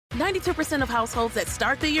92% of households that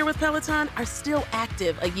start the year with Peloton are still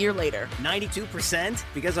active a year later. 92%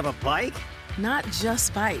 because of a bike? Not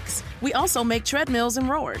just bikes. We also make treadmills and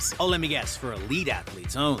rowers. Oh, let me guess, for elite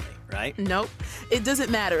athletes only, right? Nope. It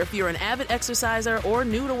doesn't matter if you're an avid exerciser or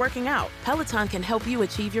new to working out. Peloton can help you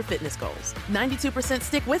achieve your fitness goals. 92%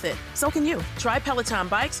 stick with it. So can you. Try Peloton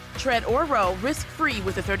bikes, tread, or row risk-free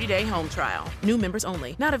with a 30-day home trial. New members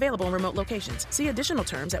only. Not available in remote locations. See additional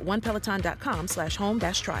terms at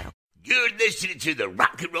onepeloton.com/home-trial. You're listening to the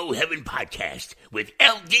Rock and Roll Heaven podcast with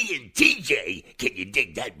LD and TJ. Can you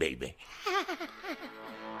dig that, baby?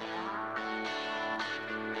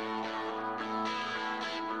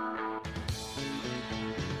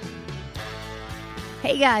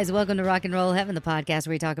 Hey guys, welcome to Rock and Roll Heaven, the podcast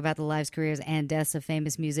where we talk about the lives, careers, and deaths of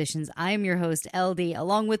famous musicians. I am your host, LD.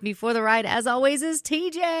 Along with me for the ride, as always, is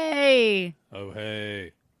TJ. Oh,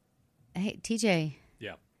 hey. Hey, TJ.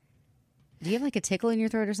 Yeah. Do you have like a tickle in your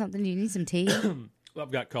throat or something? Do you need some tea? Well,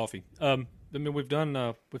 I've got coffee. I mean, we've had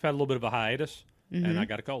a little bit of a hiatus, and I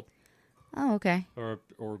got a cold. Oh, okay. Or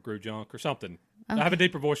grew junk or something. Okay. I have a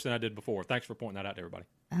deeper voice than I did before. Thanks for pointing that out to everybody.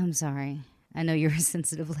 I'm sorry. I know you're a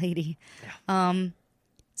sensitive lady. Yeah.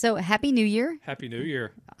 So, Happy New Year. Happy New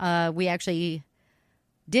Year. We actually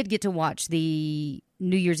did get to watch the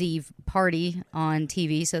New Year's Eve party on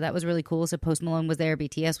TV, so that was really cool. So Post Malone was there,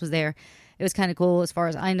 BTS was there. It was kind of cool. As far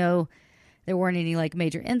as I know, there weren't any like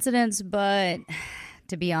major incidents, but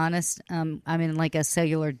to be honest, I'm in like a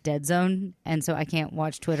cellular dead zone, and so I can't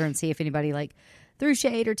watch Twitter and see if anybody like threw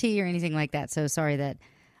shade or tea or anything like that. So sorry that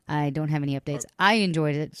I don't have any updates. I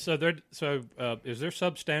enjoyed it. So is there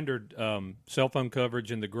substandard cell phone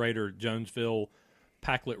coverage in the greater Jonesville,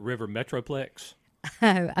 Packlet River Metroplex? Is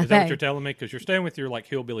that what you're telling me? Because you're staying with your like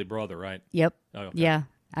hillbilly brother, right? Yep. Oh, okay. Yeah.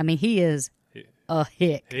 I mean, he is a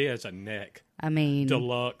hick. He has a neck. I mean,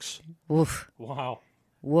 deluxe. Woof. Wow.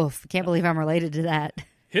 Woof. Can't believe I'm related to that.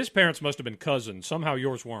 His parents must have been cousins. Somehow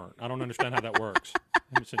yours weren't. I don't understand how that works.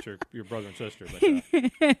 Since you're brother and sister.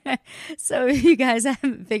 But, So if you guys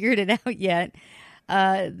haven't figured it out yet,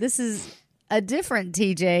 this is a different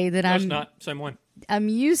TJ that it's not same one. I'm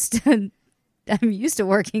used to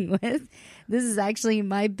working with. This is actually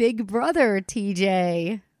my big brother,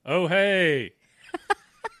 TJ. Oh, hey.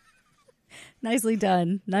 Nicely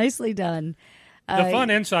done. Nicely done. The fun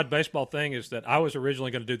inside baseball thing is that I was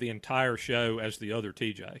originally going to do the entire show as the other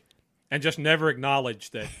TJ and just never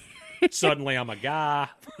acknowledge that suddenly I'm a guy.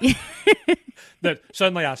 That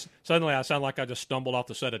suddenly I sound like I just stumbled off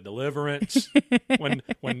the set of Deliverance when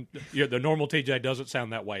the normal TJ doesn't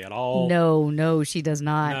sound that way at all. No, she does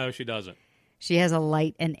not. No, she doesn't. She has a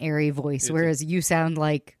light and airy voice, whereas you sound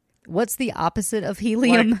like, what's the opposite of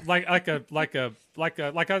helium?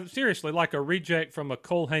 Seriously, like a reject from a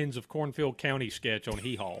Cole Haynes of Cornfield County sketch on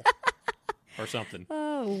Hee Haw or something.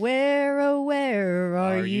 Oh, where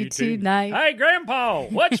are you tonight? Hey, Grandpa,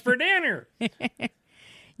 what's for dinner?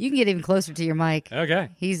 You can get even closer to your mic. Okay.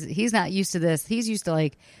 He's not used to this. He's used to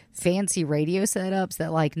like fancy radio setups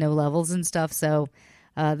that like no levels and stuff. So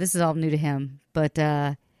this is all new to him. But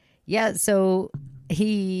yeah, so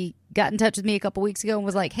he got in touch with me a couple weeks ago and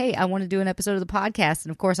was like, hey, I want to do an episode of the podcast.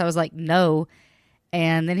 And of course I was like, no.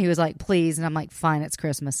 And then he was like, please. And I'm like, fine, it's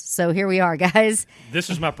Christmas. So here we are, guys. This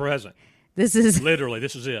is my present. This is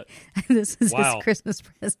it. This is wow. His Christmas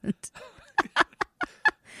present.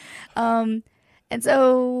 And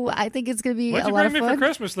so I think it's going to be a lot of fun. What'd you bring me for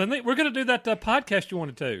Christmas, Lindley? We're going to do that podcast you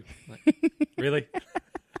wanted to. Like, really?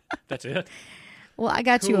 That's it? Well, I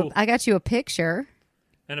got you a picture.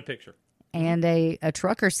 And a picture. And a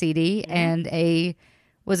trucker CD and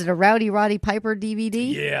was it a Rowdy Roddy Piper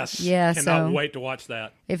DVD? Yes. Yeah. Cannot wait to watch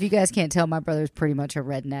that. If you guys can't tell, my brother's pretty much a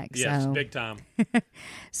redneck. Yes, so. big time.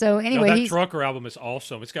 So anyway, that trucker album is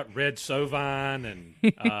awesome. It's got Red Sovine and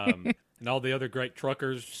all the other great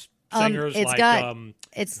truckers singers. It's got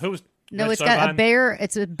a bear.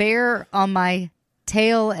 It's a bear on my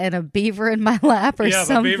tail and a beaver in my lap or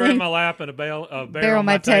something. Yeah, a beaver in my lap and a bear on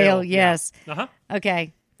my tail. Yes. Yeah. Uh-huh.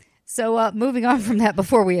 Okay. So moving on from that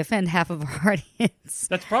before we offend half of our audience.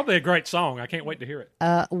 That's probably a great song. I can't wait to hear it.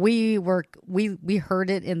 We heard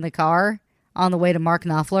it in the car on the way to Mark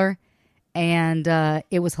Knopfler, and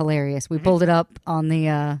it was hilarious. We pulled it up on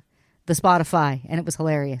the Spotify, and it was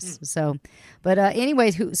hilarious. So, but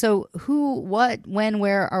anyways, who, what, when,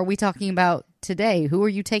 where are we talking about today? Who are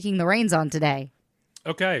you taking the reins on today?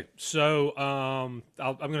 Okay, so I'm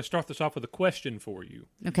going to start this off with a question for you.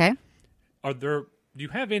 Okay. Do you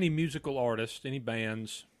have any musical artists, any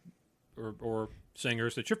bands or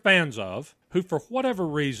singers that you're fans of who, for whatever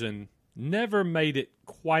reason, never made it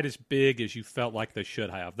quite as big as you felt like they should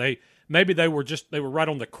have. They were right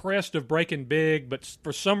on the crest of breaking big, but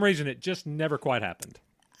for some reason it just never quite happened.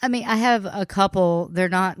 I mean, I have a couple. They're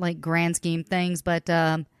not like grand scheme things, but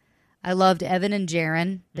I loved Evan and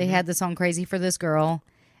Jaron. They had the song "Crazy for This Girl,"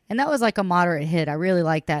 and that was like a moderate hit. I really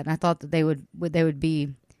liked that, and I thought that they would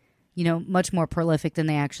be, much more prolific than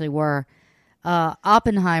they actually were.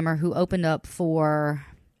 Oppenheimer, who opened up for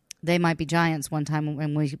They Might Be Giants one time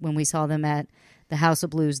when we saw them at the House of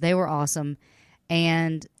Blues, they were awesome.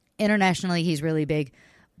 And internationally, he's really big,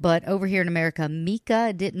 but over here in America,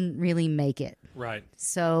 Mika didn't really make it. Right.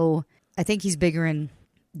 So I think he's bigger in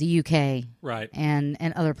the UK, right, and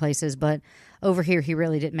other places, but over here he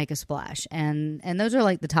really didn't make a splash. And those are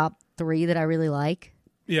like the top 3 that I really like.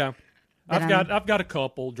 Yeah, I've got a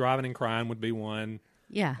couple. Driving and Crying would be one.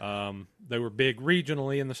 Yeah. They were big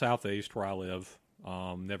regionally in the Southeast where I live.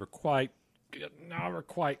 Never quite got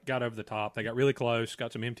over the top. They got really close.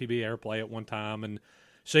 Got some MTV airplay at one time, and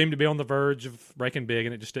seemed to be on the verge of breaking big,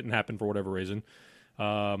 and it just didn't happen for whatever reason.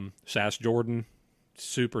 Sass Jordan,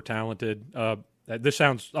 super talented. This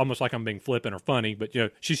sounds almost like I'm being flippant or funny, but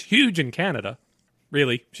she's huge in Canada.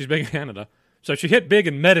 Really, she's big in Canada. So she hit big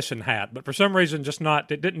in Medicine Hat, but for some reason,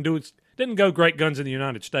 it didn't go great guns in the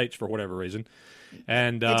United States for whatever reason.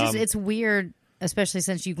 And it's weird, especially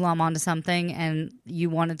since you glom onto something and you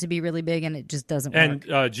want it to be really big, and it just doesn't work.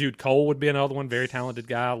 And Jude Cole would be another one, very talented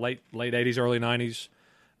guy, late 80s, early 90s.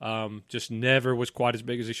 Just never was quite as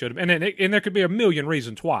big as he should have. And there could be a million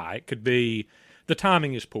reasons why. It could be the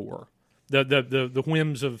timing is poor. The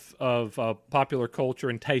whims of popular culture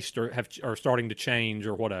and taste are starting to change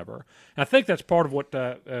or whatever. And I think that's part of what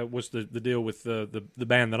was the deal with the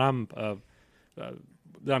band that I'm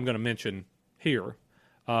going to mention here.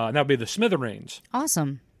 And that would be the Smithereens.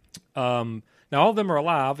 Awesome. Now all of them are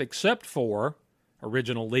alive except for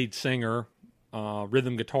original lead singer,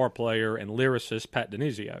 rhythm guitar player, and lyricist Pat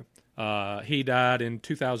DiNizio. He died in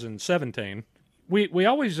 2017. We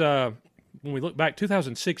always, when we look back,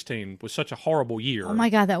 2016 was such a horrible year. Oh my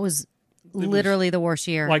God, that was literally the worst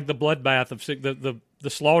year. Like the bloodbath of the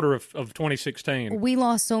slaughter of 2016. We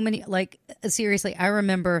lost so many. Like, seriously, I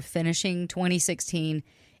remember finishing 2016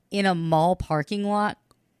 in a mall parking lot,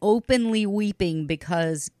 openly weeping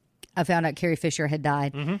because I found out Carrie Fisher had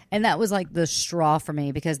died, and that was like the straw for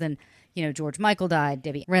me, because then. George Michael died.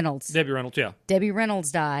 Debbie Reynolds, yeah. Debbie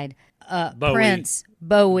Reynolds died. Bowie, Prince,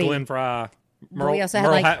 Bowie, Glenn Frey, we also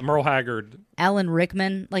had Merle Haggard, Alan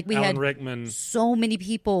Rickman. We had so many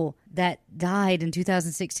people that died in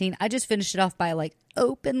 2016. I just finished it off by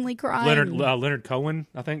openly crying. Leonard Cohen,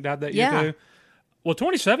 I think, died that year too. Well,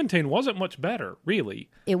 2017 wasn't much better, really.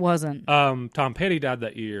 It wasn't. Tom Petty died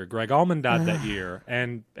that year. Greg Allman died that year,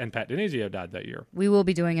 and Pat DiNizio died that year. We will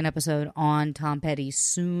be doing an episode on Tom Petty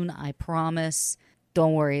soon, I promise.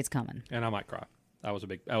 Don't worry, it's coming. And I might cry. I was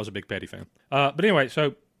a big Petty fan. But anyway,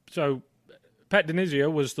 so Pat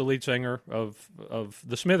DiNizio was the lead singer of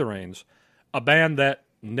the Smithereens, a band that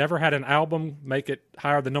never had an album make it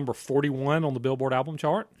higher than number 41 on the Billboard album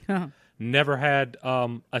chart. Never had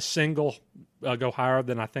a single go higher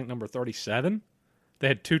than, I think, number 37. They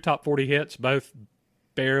had 2 top 40 hits, both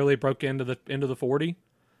barely broke into the 40.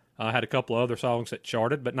 Had a couple of other songs that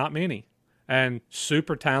charted, but not many. And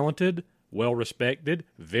super talented, well respected,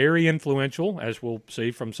 very influential, as we'll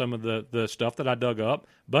see from some of the stuff that I dug up,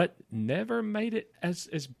 but never made it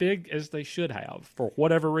as big as they should have for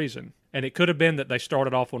whatever reason. And it could have been that they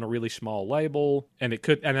started off on a really small label, and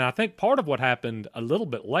I think part of what happened a little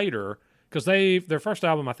bit later, because their first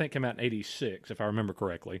album, I think, came out in 86, if I remember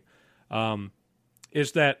correctly,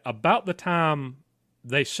 is that about the time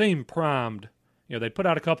they seemed primed. They put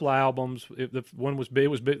out a couple of albums. The one was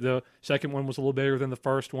big. The second one was a little bigger than the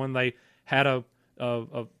first one. They had a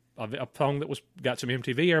song that got some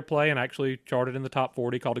MTV airplay and actually charted in the top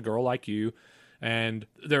 40 called "A Girl Like You," and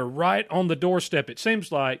they're right on the doorstep, it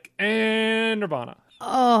seems like, and Nirvana,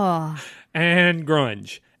 and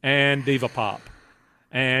grunge, and diva pop,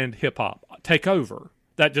 and hip hop take over.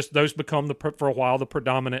 Those become for a while the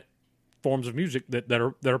predominant forms of music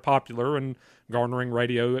that are popular and garnering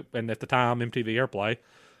radio and, at the time, MTV airplay.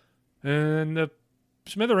 And the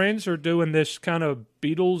Smithereens are doing this kind of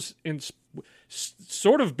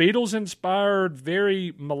Beatles-inspired,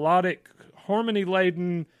 very melodic,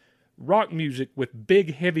 harmony-laden rock music with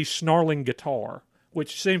big, heavy, snarling guitar,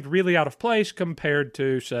 which seemed really out of place compared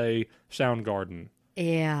to, say, Soundgarden.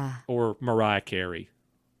 Yeah. Or Mariah Carey.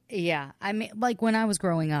 Yeah, I mean, when I was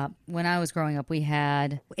growing up, we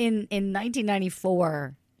had in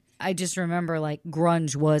 1994. I just remember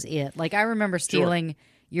grunge was it. I remember stealing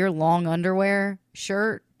your long underwear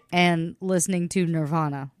shirt and listening to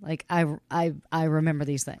Nirvana. Like I remember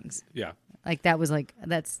these things. Yeah. Like that was like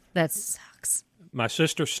that sucks. My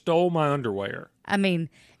sister stole my underwear. I mean,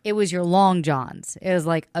 it was your long johns. It was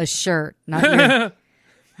like a shirt, not your.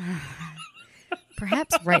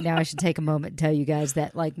 Perhaps right now I should take a moment and tell you guys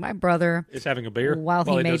that, like, my brother is having a beer while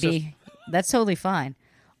he may be. That's totally fine.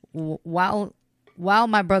 While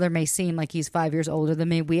my brother may seem like he's 5 years older than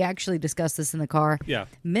me, we actually discussed this in the car. Yeah.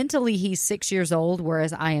 Mentally, he's 6 years old,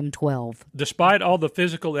 whereas I am 12. Despite all the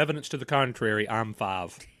physical evidence to the contrary, I'm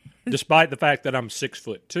 5. Despite the fact that I'm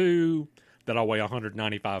 6'2", that I weigh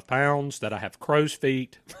 195 pounds, that I have crow's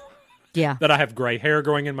feet, yeah, that I have gray hair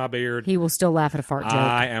growing in my beard, he will still laugh at a fart joke.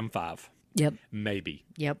 I am 5. Yep. Maybe.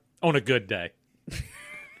 Yep. On a good day.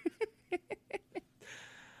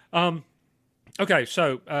 Okay,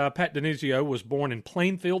 so Pat DiNizio was born in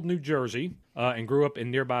Plainfield, New Jersey, and grew up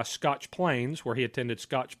in nearby Scotch Plains, where he attended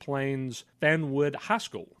Scotch Plains Fanwood High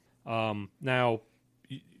School. Now,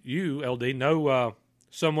 you, LD, know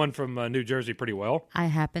someone from New Jersey pretty well. I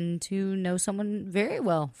happen to know someone very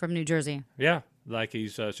well from New Jersey. Yeah, like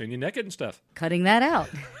he's seen you naked and stuff. Cutting that out.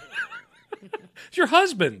 It's your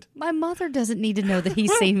husband. My mother doesn't need to know that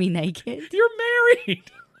he's seen me naked. You're married.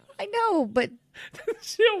 I know, but it's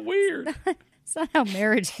still weird. It's not how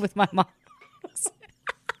marriage with my mom works.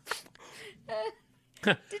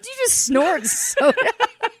 Did you just snort soda?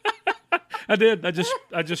 I did. I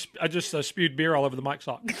just spewed beer all over the mic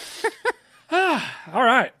sock. All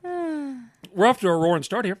right. We're off to a roaring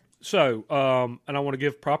start here. So, and I want to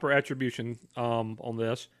give proper attribution on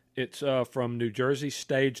this. It's from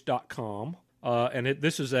NewJerseyStage.com. And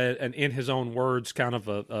this is an in his own words kind of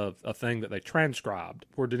a thing that they transcribed,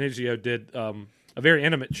 where DiNizio did a very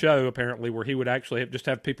intimate show, apparently, where he would actually just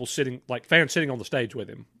have people sitting, like fans sitting on the stage with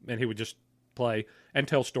him, and he would just play and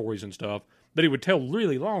tell stories and stuff. But he would tell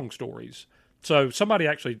really long stories. So they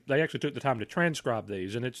actually took the time to transcribe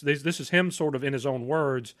these, and this is him sort of in his own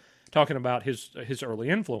words talking about his early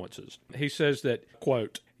influences. He says that,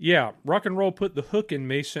 quote, "Yeah, rock and roll put the hook in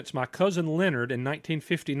me since my cousin Leonard in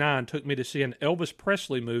 1959 took me to see an Elvis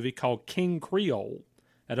Presley movie called King Creole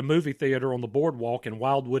at a movie theater on the boardwalk in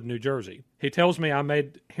Wildwood, New Jersey. He tells me I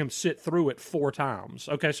made him sit through it 4 times.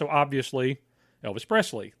 Okay, so obviously Elvis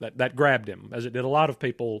Presley, that grabbed him, as it did a lot of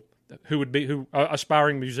people who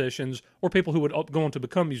aspiring musicians or people who would go on to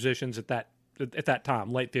become musicians at that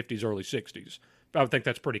time, late 50s, early 60s. I would think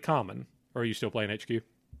that's pretty common. Or are you still playing HQ?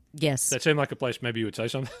 Yes. That seemed like a place maybe you would say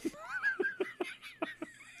something.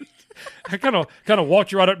 I kind of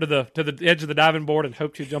walked you right up to the edge of the diving board and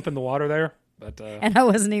hoped you'd jump in the water there. But and I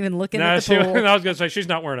wasn't even looking at the pool. I was going to say, she's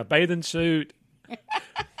not wearing a bathing suit.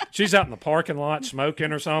 She's out in the parking lot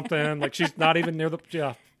smoking or something. Like, she's not even near the...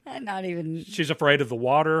 Yeah. Not even... She's afraid of the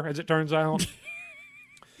water, as it turns out.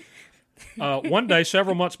 One day,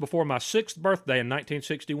 several months before my 6th birthday in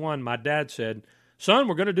 1961, my dad said, "Son,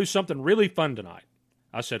 we're going to do something really fun tonight."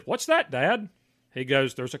 I said, "What's that, Dad?" He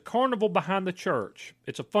goes, "There's a carnival behind the church.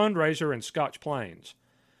 It's a fundraiser in Scotch Plains."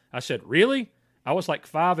 I said, "Really?" I was like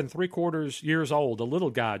 5 3/4 years old, a little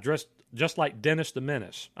guy dressed just like Dennis the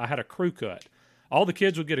Menace. I had a crew cut. All the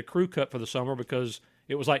kids would get a crew cut for the summer because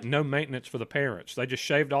it was like no maintenance for the parents. They just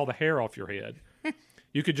shaved all the hair off your head.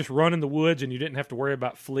 You could just run in the woods and you didn't have to worry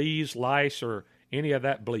about fleas, lice, or any of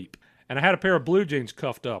that bleep. And I had a pair of blue jeans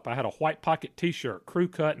cuffed up. I had a white pocket t-shirt, crew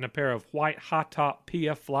cut, and a pair of white high-top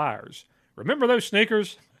PF Flyers. Remember those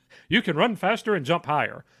sneakers? You can run faster and jump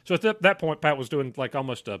higher. So at that point, Pat was doing like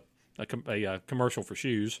almost a commercial for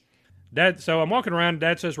shoes. So I'm walking around, and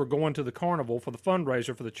Dad says we're going to the carnival for the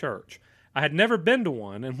fundraiser for the church. I had never been to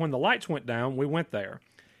one, and when the lights went down, we went there.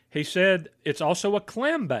 He said it's also a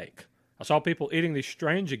clam bake. I saw people eating this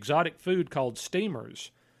strange exotic food called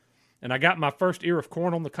steamers. And I got my first ear of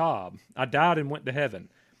corn on the cob. I died and went to heaven.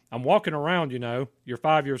 I'm walking around, you're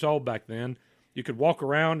 5 years old back then. You could walk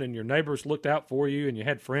around and your neighbors looked out for you and you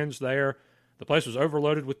had friends there. The place was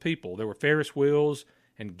overloaded with people. There were Ferris wheels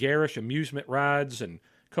and garish amusement rides and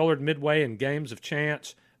colored midway and games of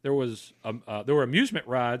chance. There were amusement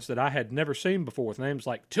rides that I had never seen before with names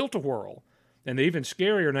like Tilt-A-Whirl and the even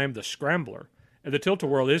scarier name the Scrambler. And the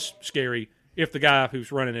Tilt-A-Whirl is scary if the guy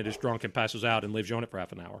who's running it is drunk and passes out and leaves you on it for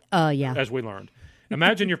half an hour. Yeah. As we learned.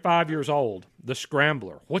 Imagine you're 5 years old. The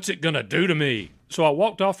Scrambler. What's it going to do to me? So I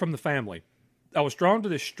walked off from the family. I was drawn to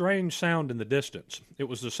this strange sound in the distance. It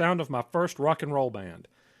was the sound of my first rock and roll band.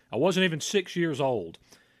 I wasn't even 6 years old.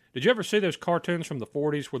 Did you ever see those cartoons from the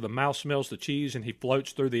 40s where the mouse smells the cheese and he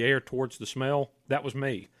floats through the air towards the smell? That was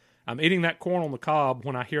me. I'm eating that corn on the cob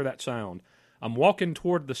when I hear that sound. I'm walking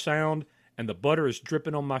toward the sound, and the butter is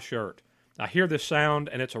dripping on my shirt. I hear this sound,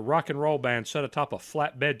 and it's a rock and roll band set atop a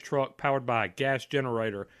flatbed truck powered by a gas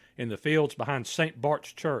generator, in the fields behind St.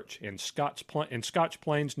 Bart's Church in Scotch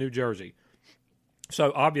Plains, New Jersey.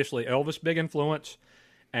 So obviously Elvis, big influence,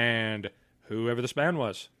 and whoever this band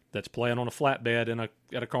was that's playing on a flatbed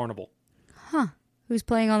at a carnival. Huh. Who's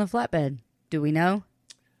playing on the flatbed? Do we know?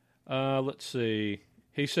 Let's see.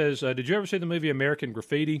 He says, did you ever see the movie American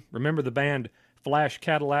Graffiti? Remember the band Flash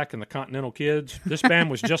Cadillac and the Continental Kids? This band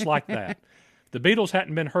was just like that. The Beatles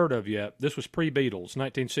hadn't been heard of yet. This was pre-Beatles,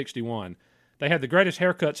 1961. They had the greatest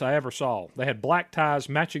haircuts I ever saw. They had black ties,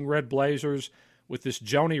 matching red blazers with this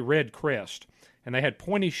Joni red crest. And they had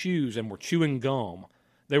pointy shoes and were chewing gum.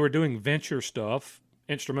 They were doing venture stuff,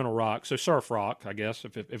 instrumental rock, so surf rock, I guess,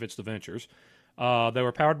 if it's the Ventures. They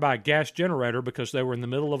were powered by a gas generator because they were in the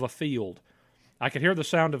middle of a field. I could hear the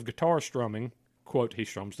sound of guitar strumming, quote, he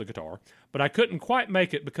strums the guitar, but I couldn't quite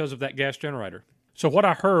make it because of that gas generator. So what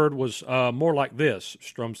I heard was more like this,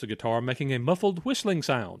 strums the guitar, making a muffled whistling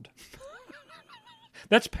sound.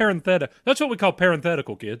 That's parenthetical. That's what we call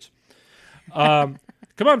parenthetical, kids. Come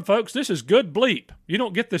on, folks, this is good bleep. You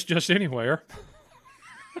don't get this just anywhere.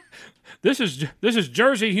 This is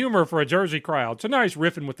Jersey humor for a Jersey crowd. So now he's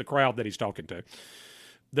riffing with the crowd that he's talking to.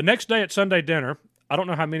 The next day at Sunday dinner, I don't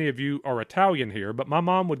know how many of you are Italian here, but my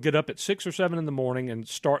mom would get up at 6 or 7 in the morning and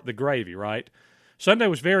start the gravy, right? Sunday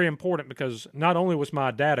was very important because not only was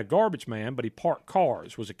my dad a garbage man, but he parked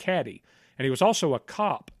cars, was a caddy, and he was also a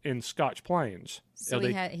cop in Scotch Plains. So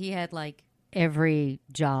he had like every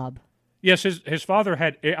job. Yes, his father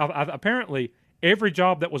had apparently every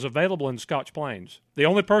job that was available in Scotch Plains. The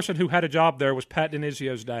only person who had a job there was Pat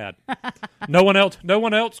DiNizio's dad. No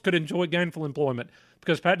one else could enjoy gainful employment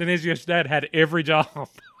because Pat DiNizio's dad had every job.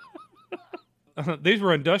 These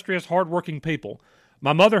were industrious, hardworking people.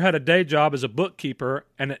 My mother had a day job as a bookkeeper,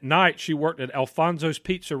 and at night she worked at Alfonso's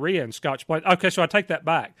Pizzeria in Scotch Plains. Okay, so I take that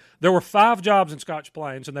back. There were 5 jobs in Scotch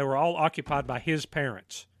Plains, and they were all occupied by his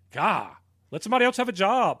parents. God, let somebody else have a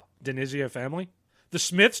job, DiNizio family. The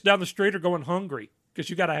Smiths down the street are going hungry because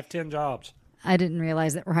you got to have 10 jobs. I didn't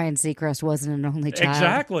realize that Ryan Seacrest wasn't an only child.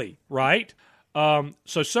 Exactly, right?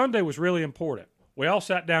 So Sunday was really important. We all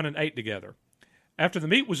sat down and ate together. After the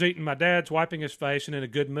meat was eaten, my dad's wiping his face and in a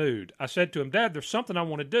good mood. I said to him, Dad, there's something I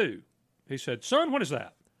want to do. He said, Son, what is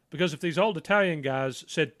that? Because if these old Italian guys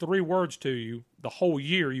said 3 words to you the whole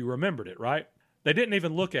year, you remembered it, right? They didn't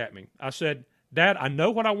even look at me. I said, Dad, I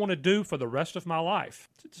know what I want to do for the rest of my life.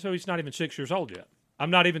 So he's not even 6 years old yet.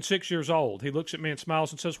 I'm not even 6 years old. He looks at me and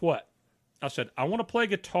smiles and says, What? I said, I want to play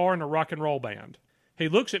guitar in a rock and roll band. He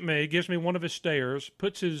looks at me, gives me one of his stares,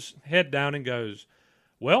 puts his head down and goes,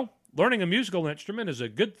 Well, learning a musical instrument is a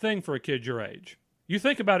good thing for a kid your age. You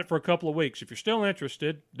think about it for a couple of weeks. If you're still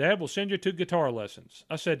interested, Dad will send you 2 guitar lessons.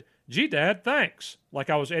 I said, Gee, Dad, thanks. Like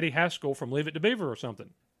I was Eddie Haskell from Leave It to Beaver or something.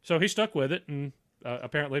 So he stuck with it, and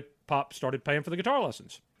apparently Pop started paying for the guitar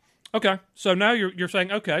lessons. Okay, so now you're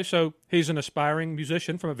saying, okay, so he's an aspiring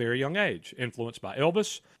musician from a very young age, influenced by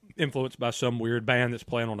Elvis, influenced by some weird band that's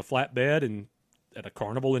playing on a flatbed and at a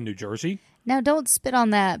carnival in New Jersey. Now, don't spit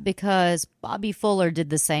on that because Bobby Fuller did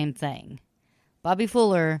the same thing. Bobby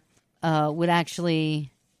Fuller would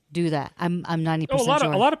actually do that. I'm 90%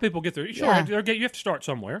 sure. A lot of people get there. Sure, Yeah. you have to start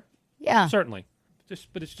somewhere. Yeah. Certainly.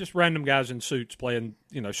 But it's just random guys in suits playing,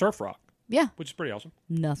 surf rock. Yeah. Which is pretty awesome.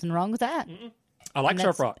 Nothing wrong with that. I like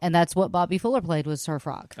surf rock. And that's what Bobby Fuller played, was surf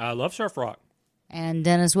rock. I love surf rock. And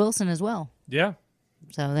Dennis Wilson as well. Yeah.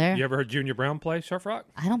 So there. You ever heard Junior Brown play surf rock?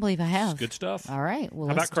 I don't believe I have. It's good stuff. All right. Well,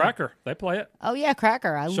 How about Cracker? They play it. Oh, yeah,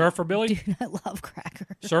 Cracker. Surfer Billy? Dude, I love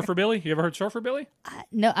Cracker. Surfer Billy? You ever heard Surfer Billy?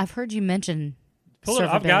 No, I've heard you mention Pull it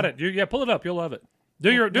up. I've got it. Pull it up. You'll love it.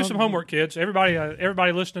 Do some homework, kids.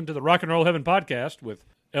 Everybody listening to the Rock and Roll Heaven podcast with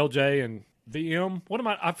LJ and VM.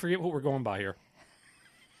 I forget what we're going by here.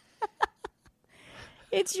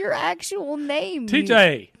 It's your actual name.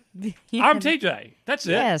 TJ. Yeah. I'm TJ. That's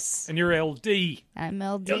it. Yes. And you're LD. I'm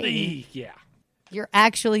LD. LD. Yeah. You're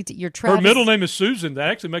actually, you're Travis. Her middle name is Susan.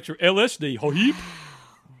 That actually makes her LSD. Hoheep.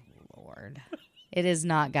 Lord. It is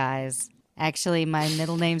not, guys. Actually, my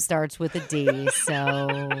middle name starts with a D,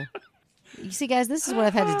 so... You see, guys, this is what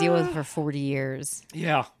I've had to deal with for 40 years.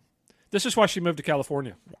 Yeah. This is why she moved to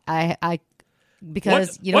California.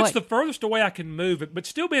 Because, what's the furthest away I can move, but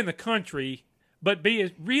still be in the country, but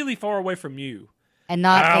be really far away from you? And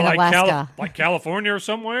not in Alaska. Like California or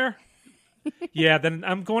somewhere? Yeah, then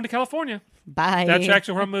I'm going to California. Bye. That's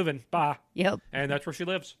actually where I'm moving. Bye. Yep. And that's where she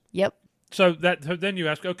lives. Yep. So then you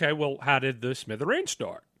ask, okay, well, how did the Smithereen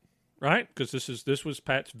start? Right? Because this was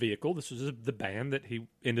Pat's vehicle. This is the band that he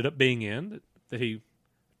ended up being in, that he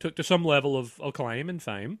took to some level of acclaim and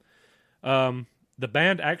fame. The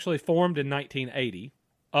band actually formed in 1980.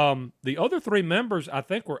 The other three members, I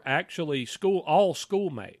think, were actually all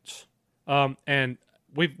schoolmates. And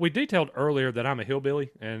we detailed earlier that I'm a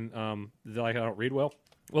hillbilly and that I don't read well.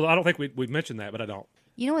 Well, I don't think we've mentioned that, but I don't.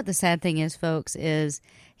 You know what the sad thing is, folks, is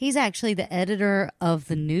he's actually the editor of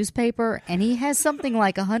the newspaper, and he has something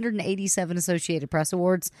like 187 Associated Press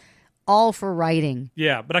Awards, all for writing.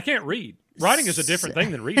 Yeah, but I can't read. Writing is a different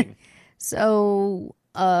thing than reading. So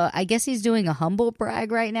I guess he's doing a humble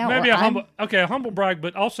brag right now. Maybe a humble brag,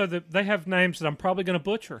 but also they have names that I'm probably going to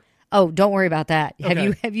butcher. Oh, don't worry about that.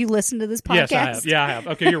 Okay. Have you listened to this podcast? Yes, I have. Yeah, I have.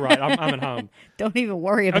 Okay, you're right. I'm at home. Don't even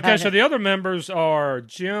worry about it. Okay, so the other members are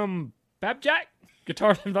Jim Babjack,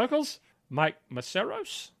 guitar and vocals, Mike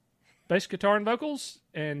Maceros, bass guitar and vocals,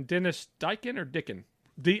 and Dennis Diken or Dicken.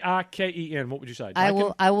 Diken. What would you say?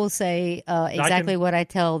 Diken? I will say exactly what I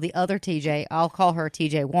tell the other TJ. I'll call her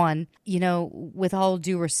TJ1. You know, with all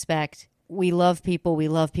due respect, we love people. We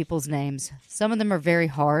love people's names. Some of them are very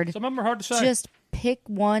hard. Some of them are hard to say. Just pick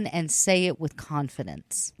one and say it with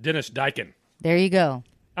confidence. Dennis Diken. There you go.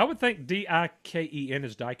 I would think Diken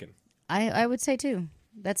is Diken. I would say too.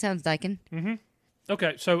 That sounds Diken. Mm-hmm.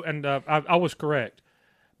 Okay, so, and I was correct.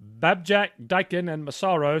 Babjack, Diken, and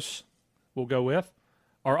Masaros, we'll go with,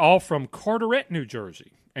 are all from Carteret, New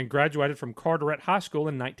Jersey, and graduated from Carteret High School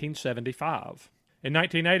in 1975. In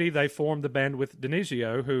 1980, they formed the band with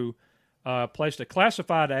DiNizio, who placed a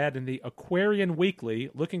classified ad in the Aquarian Weekly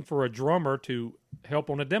looking for a drummer to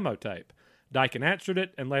help on a demo tape. Diken answered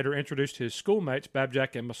it and later introduced his schoolmates,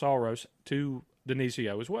 Babjack and Masaros, to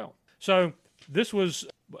DiNizio as well. So this was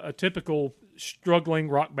a typical struggling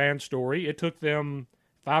rock band story. It took them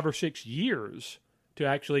 5 or 6 years to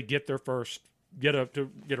actually get their first get a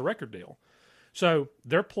record deal. So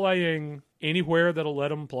they're playing anywhere that'll let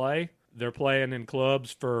them play. They're playing in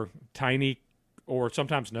clubs for tiny or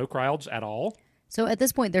sometimes no crowds at all. So at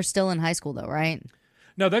this point, they're still in high school, though, right?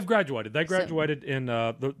 No, they've graduated. They graduated in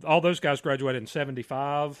all those guys graduated in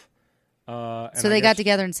 75. So they got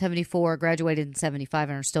together in 74, graduated in 75,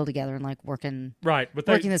 and are still together and like working but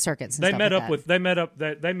working the circuits. And they stuff met like up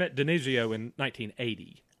that. they met DiNizio in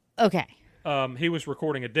 1980. Okay. He was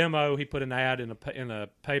recording a demo. He put an ad in a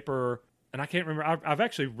paper, and I can't remember.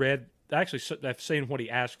 I've seen what he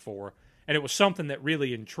asked for, and it was something that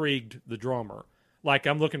really intrigued the drummer. Like,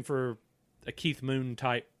 I'm looking for a Keith Moon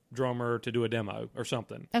type drummer to do a demo or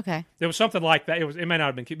something. Okay. There was something like that. It may not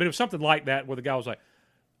have been Keith, but it was something like that where the guy was like,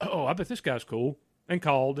 "Oh, I bet this guy's cool," and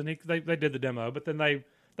called, and they did the demo. But then they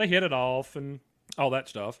hit it off and all that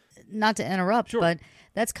stuff. Not to interrupt, Sure. but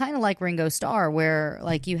that's kind of like Ringo Starr, where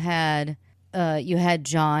like you had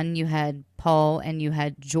John, you had Paul, and you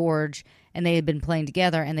had George, and they had been playing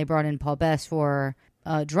together, and they brought in Paul Best for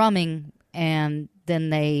drumming, and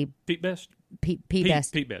then they Pete Best. Pete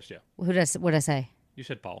Best. Pete Best. Yeah. What did I say? You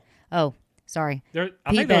said Paul. Oh, sorry. I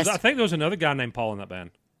think there was another guy named Paul in that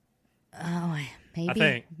band. Oh, maybe. I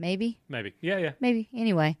think. Maybe. Yeah. Maybe.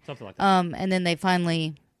 Anyway. Something like that. And then they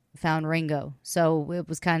finally found Ringo. So it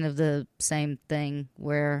was kind of the same thing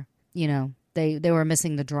where, you know, they were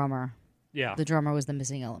missing the drummer. Yeah. The drummer was the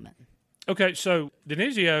missing element. Okay, so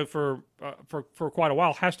DiNizio for quite a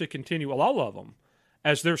while has to continue, well, all of them,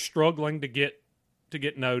 as they're struggling to get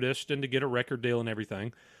noticed and to get a record deal and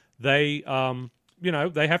everything. They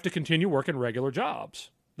they have to continue working regular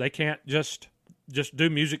jobs. They can't just do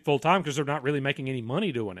music full time because they're not really making any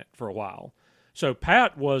money doing it for a while. So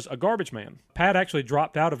Pat was a garbage man. Pat actually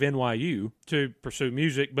dropped out of NYU to pursue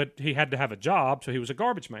music, but he had to have a job, so he was a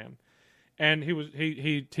garbage man. And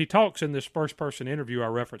he talks in this first person interview I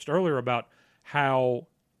referenced earlier about how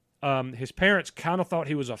his parents kind of thought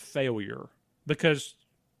he was a failure because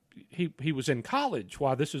he was in college.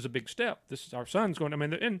 Why, this is a big step. This is our son's going. I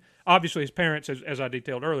mean, and obviously his parents, as I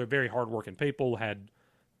detailed earlier, very hardworking people.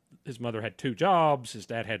 His mother had 2 jobs. His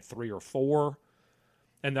dad had 3 or 4.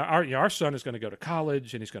 And our son is going to go to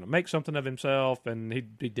college and he's going to make something of himself. And he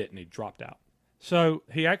didn't. He dropped out. So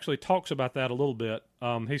he actually talks about that a little bit.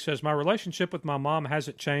 He says, "My relationship with my mom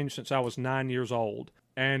hasn't changed since I was 9 years old.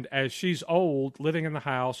 And as she's old, living in the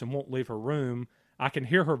house and won't leave her room, I can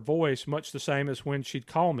hear her voice much the same as when she'd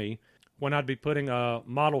call me when I'd be putting a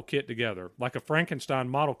model kit together. Like a Frankenstein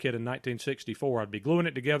model kit in 1964. I'd be gluing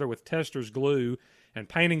it together with Tester's glue and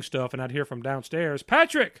painting stuff, and I'd hear from downstairs,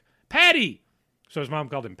 'Patrick! Patty!' So his mom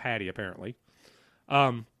called him Patty, apparently.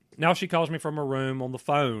 Now she calls me from her room on the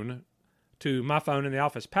phone to my phone in the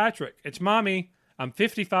office. 'Patrick, it's Mommy. I'm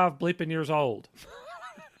 55 bleeping years old.'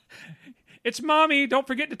 'It's Mommy. Don't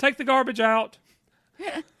forget to take the garbage out.'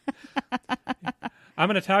 I'm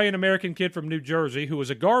an Italian-American kid from New Jersey who was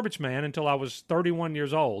a garbage man until I was 31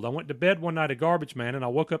 years old. I went to bed one night a garbage man, and I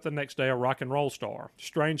woke up the next day a rock and roll star.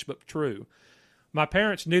 Strange but true. My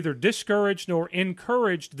parents neither discouraged nor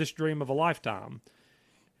encouraged this dream of a lifetime.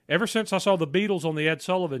 Ever since I saw the Beatles on the Ed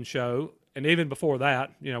Sullivan Show, and even before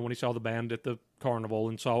that, when he saw the band at the carnival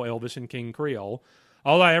and saw Elvis and King Creole,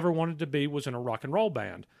 all I ever wanted to be was in a rock and roll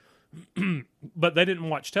band. But they didn't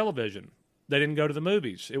watch television. They didn't go to the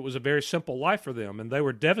movies. It was a very simple life for them, and they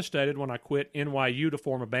were devastated when I quit NYU to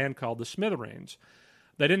form a band called the Smithereens.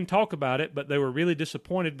 They didn't talk about it, but they were really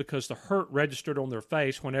disappointed because the hurt registered on their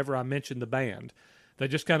face whenever I mentioned the band. They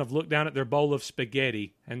just kind of looked down at their bowl of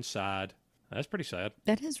spaghetti and sighed. That's pretty sad.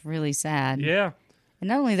 That is really sad. Yeah. And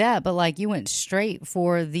not only that, but like you went straight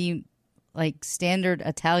for the like standard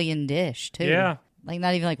Italian dish too. Yeah. Like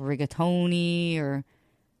not even like rigatoni or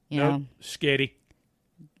know, sketty.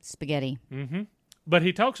 Spaghetti. Mm-hmm. But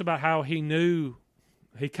he talks about how he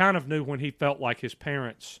kind of knew when he felt like his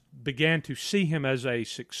parents began to see him as a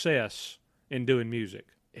success in doing music.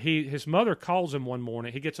 His mother calls him one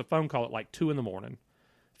morning. He gets a phone call at like 2 a.m.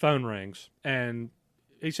 Phone rings. And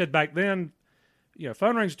he said back then,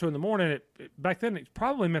 phone rings at 2 a.m. Back then, it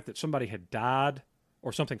probably meant that somebody had died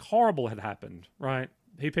or something horrible had happened, right?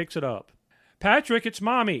 He picks it up. Patrick, it's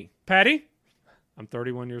Mommy. Patty? I'm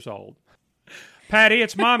 31 years old. Patty,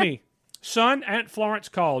 it's Mommy. Son, Aunt Florence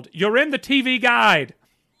called. You're in the TV guide.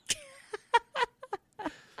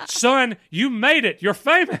 Son, you made it. You're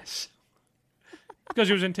famous. Because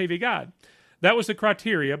he was in TV Guide. That was the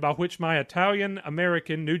criteria by which my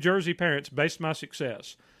Italian-American New Jersey parents based my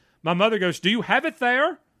success. My mother goes, do you have it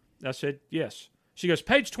there? I said, yes. She goes,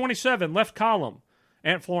 page 27, left column.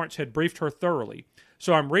 Aunt Florence had briefed her thoroughly.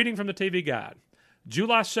 So I'm reading from the TV Guide.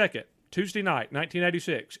 July 2nd, Tuesday night,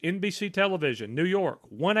 1986, NBC television, New York,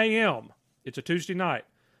 1 a.m. It's a Tuesday night.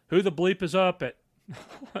 Who the bleep is up at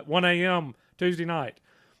 1 a.m. Tuesday night?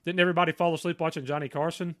 Didn't everybody fall asleep watching Johnny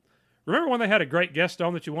Carson? Remember when they had a great guest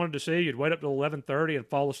on that you wanted to see? You'd wait up till 11:30 and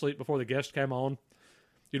fall asleep before the guest came on.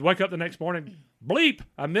 You'd wake up the next morning, bleep,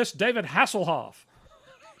 I missed David Hasselhoff.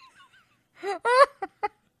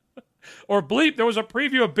 Or bleep, there was a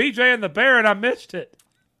preview of BJ and the Bear and I missed it.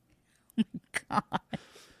 Oh my God.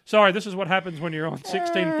 Sorry, this is what happens when you're on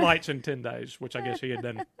 16 flights in 10 days, which I guess he had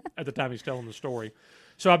done at the time he's telling the story.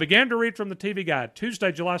 So I began to read from the TV Guide,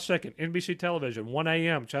 Tuesday, July 2nd, NBC television, 1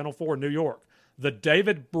 a.m., Channel 4, New York, The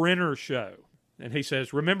David Brenner Show. And he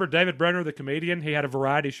says, remember David Brenner, the comedian? He had a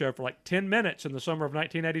variety show for like 10 minutes in the summer of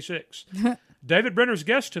 1986. David Brenner's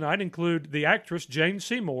guests tonight include the actress Jane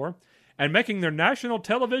Seymour, and making their national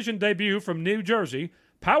television debut from New Jersey,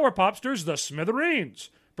 power popsters the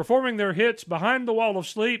Smithereens, performing their hits Behind the Wall of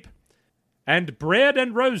Sleep and Bread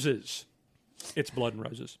and Roses. It's Blood and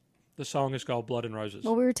Roses. The song is called Blood and Roses.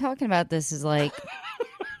 Well, we were talking about this is like,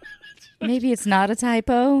 maybe it's not a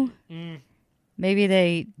typo. Maybe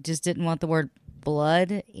they just didn't want the word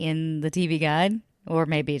blood in the TV Guide, or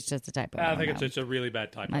maybe it's just a typo. I think it's a really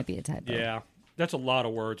bad typo. Might be a typo. Yeah, that's a lot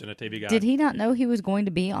of words in a TV Guide. Did he not know he was going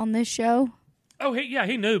to be on this show? Oh,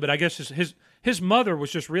 he knew, but I guess his mother was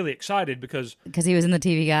just really excited because he was in the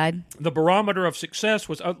TV Guide. The barometer of success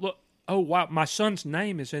was, oh wow, my son's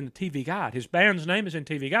name is in the TV Guide. His band's name is in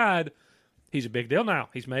TV Guide. He's a big deal now.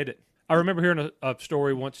 He's made it. I remember hearing a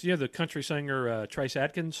story once. The country singer Trace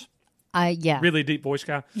Adkins. Yeah. Really deep voice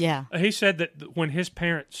guy. Yeah. He said that when his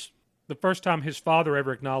parents, the first time his father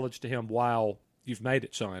ever acknowledged to him, wow, you've made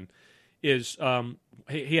it, son, is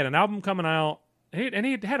he had an album coming out, and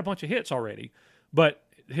he had a bunch of hits already, but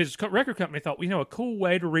his record company thought, a cool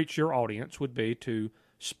way to reach your audience would be to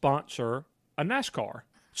sponsor a NASCAR.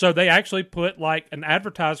 So they actually put like an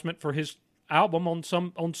advertisement for his album on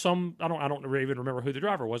some I don't even remember who the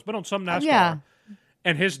driver was, but on some NASCAR. Yeah.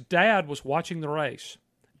 And his dad was watching the race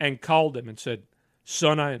and called him and said,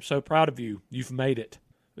 son, I am so proud of you. You've made it.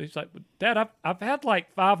 He's like, Dad, I've had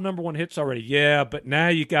like 5 number 1 hits already. Yeah, but now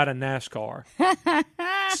you got a NASCAR.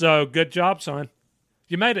 So good job, son.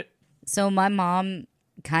 You made it. So my mom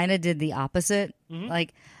kind of did the opposite. Mm-hmm.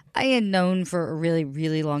 Like, I had known for a really,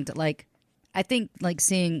 really long time. Like, I think like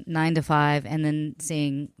seeing 9 to 5 and then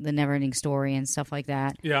seeing the Neverending Story and stuff like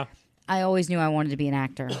that. Yeah. I always knew I wanted to be an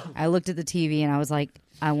actor. I looked at the TV and I was like,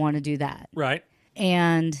 I want to do that. Right.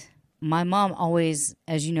 And my mom always,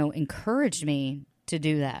 as you know, encouraged me to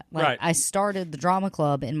do that. Like, right. I started the drama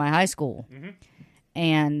club in my high school. Mm-hmm.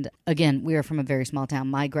 And again, we are from a very small town.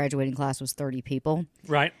 My graduating class was 30 people.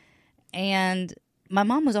 Right. And my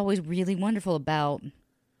mom was always really wonderful about,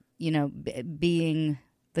 being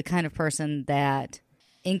the kind of person that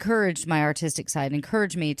encouraged my artistic side,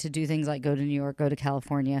 encouraged me to do things like go to New York, go to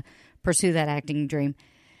California, pursue that acting dream.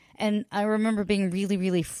 And I remember being really,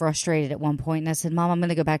 really frustrated at one point. And I said, Mom, I'm going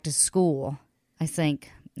to go back to school, I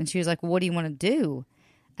think. And she was like, well, what do you want to do?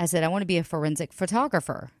 I said, I want to be a forensic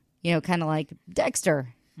photographer. kind of like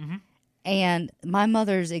Dexter. Mm-hmm. And my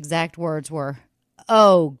mother's exact words were,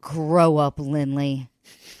 "Oh, grow up, Lindley.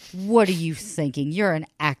 What are you thinking? You're an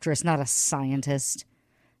actress, not a scientist."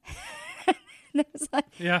 And I was like,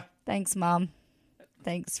 yeah. Thanks, Mom.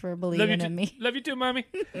 Thanks for believing in me. Love you too, Mommy.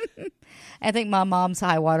 I think my mom's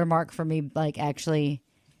high water mark for me, like, actually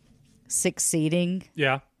succeeding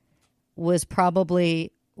was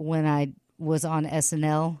probably when I was on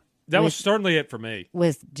SNL. That was certainly it for me.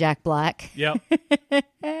 With Jack Black. Yep.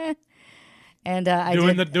 And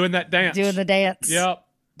doing that dance. Doing the dance. Yep.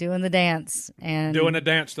 Doing the dance. And doing a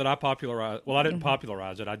dance that I popularized. Well, I didn't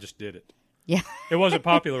popularize it. I just did it. Yeah. It wasn't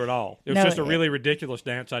popular at all. It was No, just a really ridiculous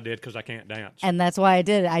dance I did because I can't dance. And that's why I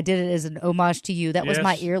did it. I did it as an homage to you. That was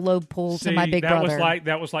my earlobe pull to my big brother.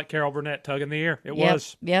 That was like Carol Burnett tugging the ear. It Yep.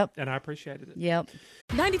 was. Yep. And I appreciated it. Yep.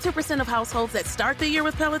 92% of households that start the year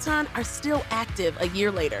with Peloton are still active a year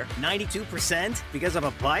later. 92% because of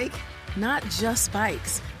a bike? Not just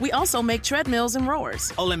bikes. We also make treadmills and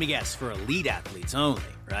rowers. Oh, let me guess, for elite athletes only,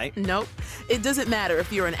 right? Nope. It doesn't matter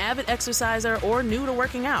if you're an avid exerciser or new to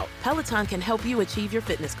working out. Peloton can help you achieve your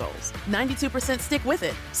fitness goals. 92% stick with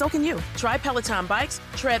it. So can you. Try Peloton bikes,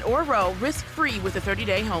 tread or row risk-free with a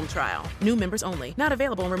 30-day home trial. New members only. Not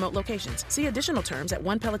available in remote locations. See additional terms at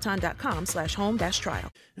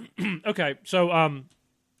onepeloton.com/home-trial. Okay, so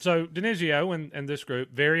DiNizio and this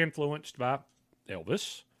group, very influenced by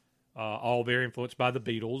Elvis. All very influenced by the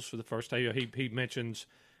Beatles. For the first time, he mentions,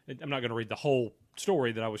 I'm not going to read the whole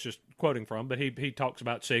story that I was just quoting from, but he talks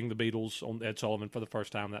about seeing the Beatles on Ed Sullivan for the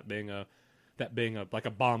first time, that being like a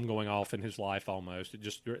bomb going off in his life almost. It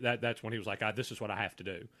just that's when he was like, this is what I have to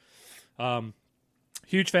do.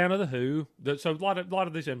 Huge fan of the Who. So a lot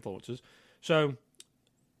of these influences. So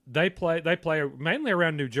they play mainly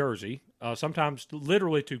around New Jersey, sometimes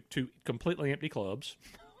literally to completely empty clubs.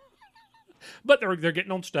 But they're getting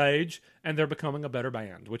on stage and they're becoming a better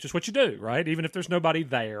band, which is what you do, right? Even if there's nobody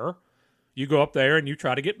there, you go up there and you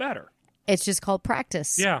try to get better. It's just called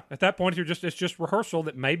practice. Yeah, at that point it's just rehearsal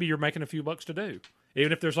that maybe you're making a few bucks to do.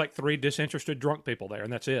 Even if there's like 3 disinterested drunk people there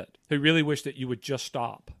and that's it. Who really wish that you would just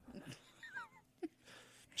stop.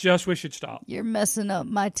 Just wish you'd stop. You're messing up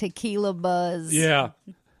my tequila buzz. Yeah.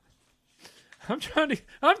 I'm trying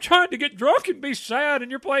to get drunk and be sad,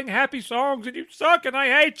 and you're playing happy songs, and you suck, and I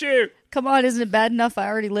hate you. Come on, isn't it bad enough I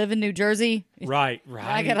already live in New Jersey? Right.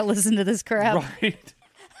 I gotta listen to this crap. Right.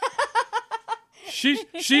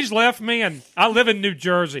 She's left me, and I live in New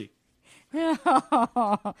Jersey. And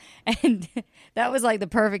that was like the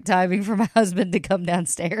perfect timing for my husband to come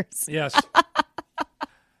downstairs. Yes.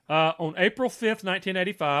 On April 5th,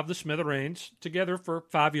 1985, the Smithereens, together for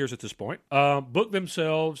 5 years at this point, booked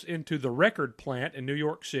themselves into the record plant in New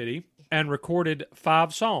York City and recorded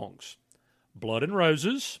 5 songs: Blood and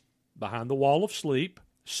Roses, Behind the Wall of Sleep,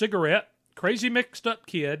 Cigarette, Crazy Mixed Up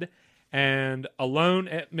Kid, and Alone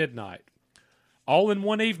at Midnight. All in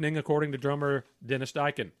one evening, according to drummer Dennis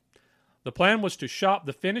Dykin. The plan was to shop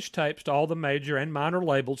the finished tapes to all the major and minor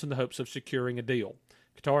labels in the hopes of securing a deal.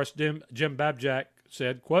 Guitarist Jim Babjack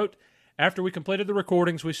said, quote, "After we completed the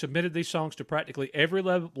recordings, we submitted these songs to practically every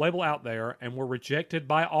label out there and were rejected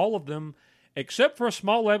by all of them except for a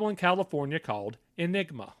small label in California called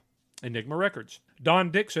Enigma Records. Don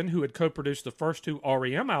Dixon, who had co-produced the first 2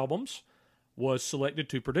 REM albums, was selected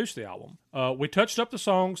to produce the album. We touched up the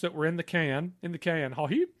songs that were in the can. Ha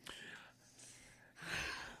he.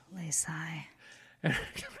 Sigh.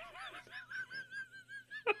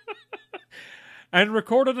 And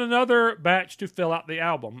recorded another batch to fill out the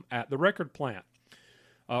album at the record plant.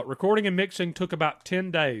 Recording and mixing took about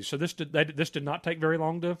 10 days, so this did not take very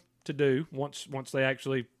long to do once they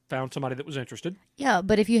actually found somebody that was interested. Yeah,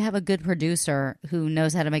 but if you have a good producer who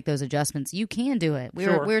knows how to make those adjustments, you can do it. We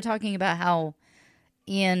were talking about how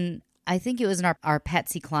I think it was in our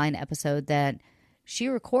Patsy Cline episode that she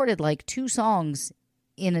recorded like 2 songs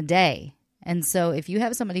in a day. And so if you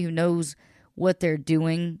have somebody who knows what they're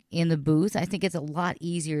doing in the booth, I think it's a lot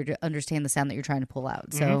easier to understand the sound that you're trying to pull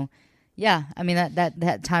out. So, yeah, I mean,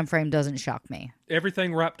 that time frame doesn't shock me.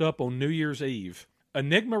 Everything wrapped up on New Year's Eve.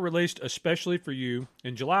 Enigma released Especially for You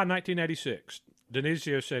in July 1986.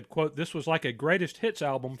 DiNizio said, quote, "This was like a greatest hits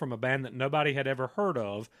album from a band that nobody had ever heard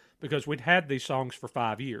of because we'd had these songs for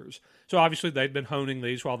 5 years. So obviously they'd been honing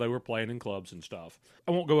these while they were playing in clubs and stuff.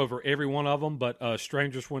 I won't go over every one of them, but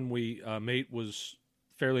Strangers When We Meet was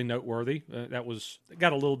fairly noteworthy. It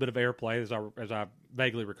got a little bit of airplay as I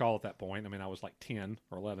vaguely recall at that point. I mean, I was like 10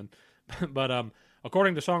 or 11. But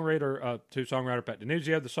according to songwriter Pat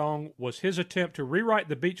DiNizio, the song was his attempt to rewrite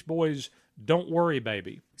the Beach Boys' Don't Worry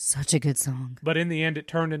Baby. Such a good song. But in the end, it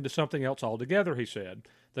turned into something else altogether, he said.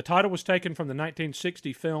 The title was taken from the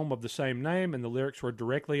 1960 film of the same name, and the lyrics were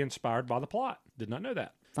directly inspired by the plot. Did not know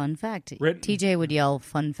that. Fun fact. Written- TJ would yell,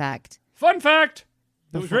 fun fact. Fun fact!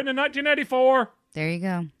 It was written in 1984 There you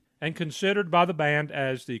go. and considered by the band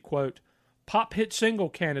as the, quote, pop hit single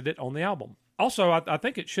candidate on the album. Also, I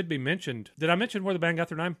think it should be mentioned. Did I mention where the band got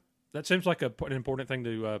their name? That seems like an important thing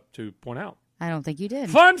to point out. I don't think you did.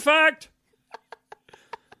 Fun fact!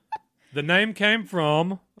 The name came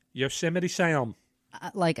from Yosemite Sam.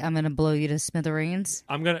 Like, I'm going to blow you to smithereens.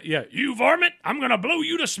 You varmint, I'm going to blow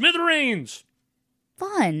you to smithereens.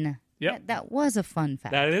 Fun. Yep. That was a fun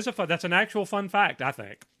fact. That's an actual fun fact, I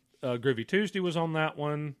think. Groovy Tuesday was on that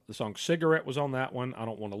one. The song Cigarette was on that one. I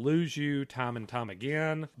Don't Want to Lose You, Time and Time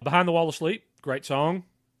Again. Behind the Wall of Sleep, great song.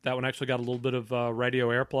 That one actually got a little bit of radio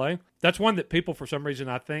airplay. That's one that people, for some reason,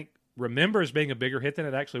 I think, remember as being a bigger hit than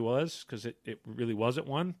it actually was, because it really wasn't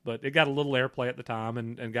one. But it got a little airplay at the time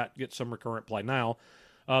and gets some recurrent play now.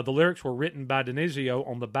 The lyrics were written by DiNizio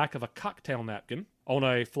on the back of a cocktail napkin on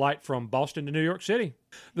a flight from Boston to New York City.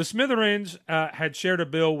 The Smithereens had shared a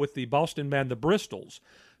bill with the Boston band The Bristols,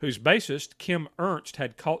 whose bassist, Kim Ernst,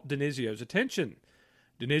 had caught DiNizio's attention.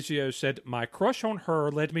 DiNizio said, "My crush on her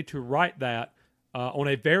led me to write that on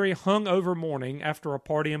a very hungover morning after a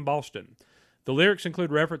party in Boston." The lyrics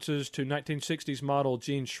include references to 1960s model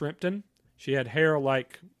Jean Shrimpton. She had hair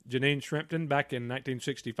like Janine Shrimpton back in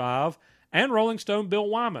 1965, and Rolling Stone Bill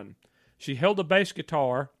Wyman. She held a bass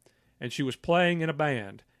guitar, and she was playing in a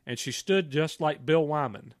band, and she stood just like Bill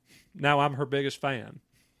Wyman. Now I'm her biggest fan.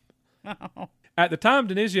 At the time,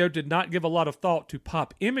 DiNizio did not give a lot of thought to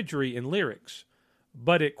pop imagery in lyrics,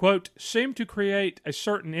 but it, quote, seemed to create a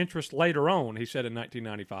certain interest later on, he said in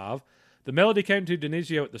 1995. The melody came to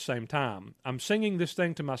DiNizio at the same time. I'm singing this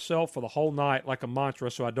thing to myself for the whole night like a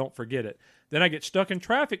mantra so I don't forget it. Then I get stuck in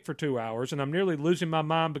traffic for 2 hours, and I'm nearly losing my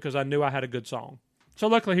mind because I knew I had a good song. So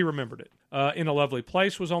luckily he remembered it. In a Lovely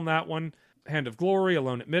Place was on that one. Hand of Glory,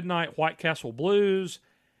 Alone at Midnight, White Castle Blues,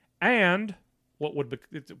 and what would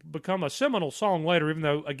become a seminal song later, even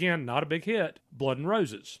though, again, not a big hit, Blood and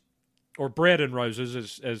Roses, or Bread and Roses,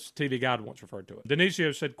 as TV Guide once referred to it.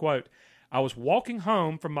 DiNizio said, quote, I was walking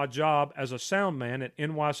home from my job as a sound man at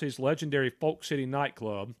NYC's legendary Folk City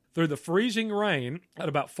nightclub through the freezing rain at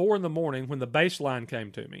about 4 in the morning when the bass line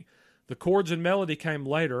came to me. The chords and melody came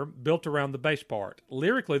later, built around the bass part.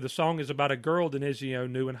 Lyrically, the song is about a girl DiNizio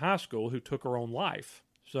knew in high school who took her own life.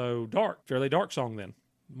 So dark, fairly dark song then,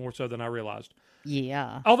 more so than I realized.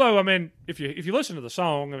 Yeah. Although, I mean, if you listen to the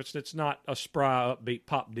song, it's not a spry, upbeat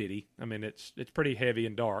pop ditty. I mean, it's pretty heavy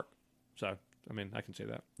and dark. So, I mean, I can see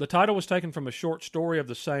that. The title was taken from a short story of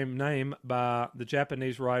the same name by the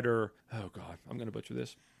Japanese writer, oh God, I'm going to butcher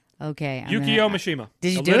this. Okay. Yukio Mishima.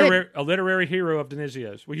 Did you do it? A literary hero of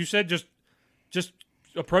DiNizio's. Well, you said just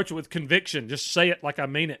approach it with conviction. Just say it like I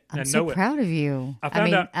mean it I'm and so know it. proud of you.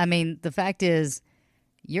 I mean, the fact is,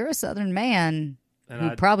 you're a Southern man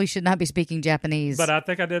who probably should not be speaking Japanese. But I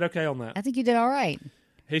think I did okay on that. I think you did all right.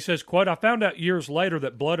 He says, quote, I found out years later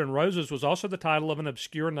that Blood and Roses was also the title of an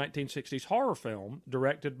obscure 1960s horror film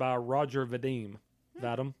directed by Roger Vadim.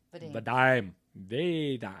 Vadim?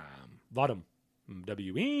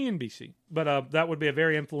 WNBC. But that would be a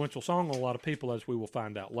very influential song on a lot of people, as we will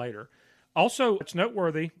find out later. Also, it's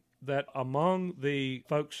noteworthy that among the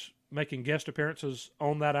folks making guest appearances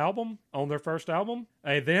on that album, on their first album,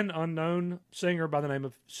 a then unknown singer by the name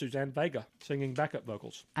of Suzanne Vega singing backup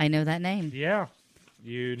vocals. I know that name. Yeah.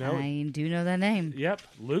 You know I do know that name. Yep,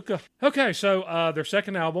 Luca. Okay, so their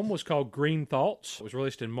second album was called Green Thoughts. It was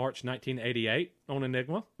released in March 1988 on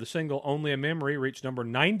Enigma. The single Only a Memory reached number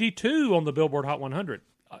 92 on the Billboard Hot 100.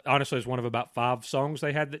 Honestly, it's one of about 5 songs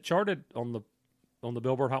they had that charted on the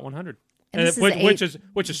Billboard Hot 100.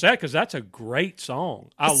 Which is sad because that's a great song.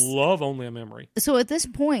 I love Only a Memory. So at this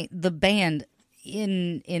point, the band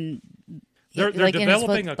they're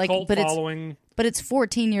developing a cult following. But it's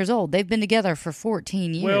 14 years old. They've been together for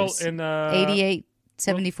 14 years. Well, in 88,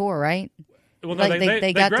 74, right? Well, no,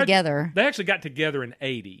 they got together. They actually got together in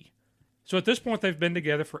 80. So at this point, they've been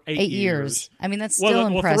together for 8 years. I mean, that's still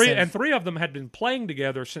impressive. Three of them had been playing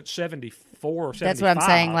together since 74 or 75. That's what I'm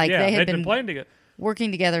saying. Like, yeah, they had been playing together.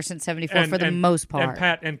 Working together since 74 for the most part.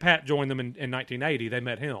 And Pat joined them in 1980. They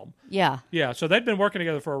met him. Yeah. Yeah, so they've been working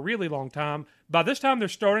together for a really long time. By this time, they're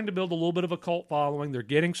starting to build a little bit of a cult following. They're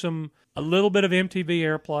getting a little bit of MTV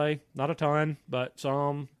airplay. Not a ton, but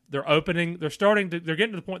some. They're getting to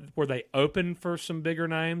the point where they open for some bigger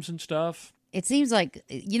names and stuff. It seems like,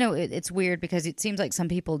 it's weird because it seems like some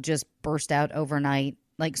people just burst out overnight,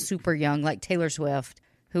 like super young, like Taylor Swift,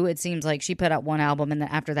 who it seems like she put out one album and then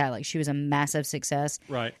after that, like she was a massive success.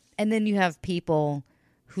 Right. And then you have people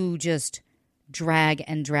who just drag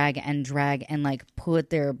and drag and drag and like put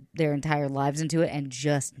their entire lives into it and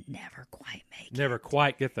just never quite make it. Never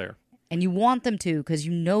quite get there. And you want them to because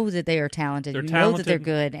you know that they are talented. They're know talented. that they're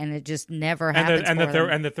good, and it just never And happens that, and for that them.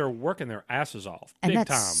 they're and that they're working their asses off. And big that's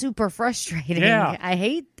time. super frustrating. Yeah. I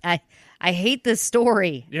hate this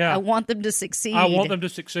story. Yeah. I want them to succeed. I want them to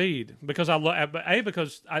succeed because I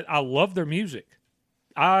love their music.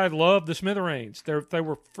 I love the Smithereens. They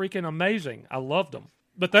were freaking amazing. I loved them.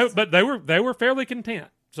 But they were fairly content.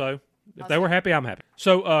 So if they were happy, I'm happy.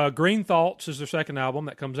 So Green Thoughts is their second album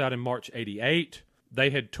that comes out in March '88. They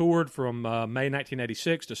had toured from May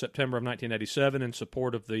 1986 to September of 1987 in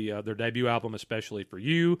support of their debut album, Especially for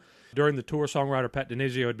You. During the tour, songwriter Pat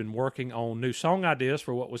DiNizio had been working on new song ideas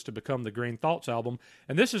for what was to become the Green Thoughts album.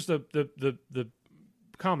 And this is the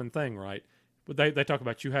common thing, right? But they talk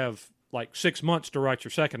about you have like 6 months to write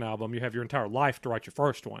your second album. You have your entire life to write your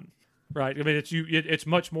first one, right? I mean, it's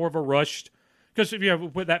much more of a rushed. Because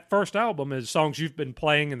with that first album is songs you've been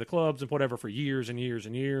playing in the clubs and whatever for years and years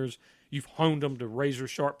and years. You've honed them to razor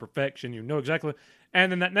sharp perfection. You know exactly.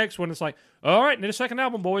 And then that next one, it's like, all right, need a second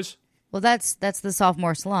album, boys. Well, that's the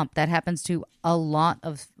sophomore slump. That happens to a lot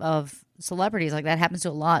of celebrities. Like that happens to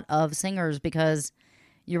a lot of singers because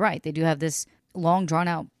you're right. They do have this long drawn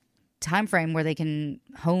out time frame where they can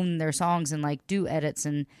hone their songs and like do edits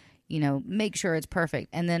and make sure it's perfect.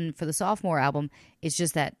 And then for the sophomore album, it's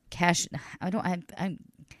just that cash. I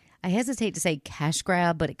hesitate to say cash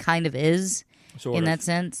grab, but it kind of is in that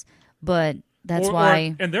sense. But that's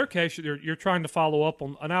why. Or in their case, you're trying to follow up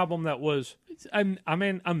on an album that was,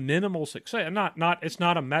 a minimal success. It's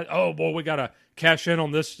not oh boy, we got to cash in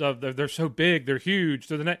on this. They're so big, they're huge.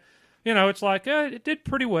 To the next, it's like it did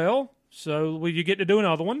pretty well. So you get to do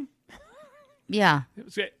another one. Yeah.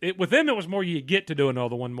 With them, it was more you get to do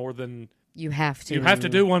another one more than you have to. You have to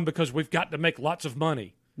do one because we've got to make lots of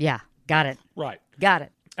money. Yeah, got it. Right. Got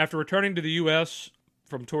it. After returning to the U.S.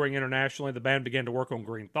 from touring internationally, the band began to work on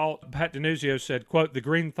Green Thought. Pat DiNizio said, quote, "The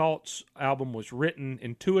Green Thoughts album was written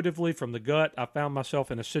intuitively from the gut. I found myself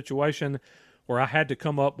in a situation where I had to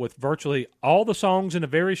come up with virtually all the songs in a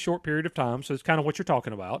very short period of time." So it's kind of what you're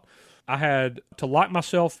talking about. I had to lock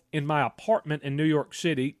myself in my apartment in New York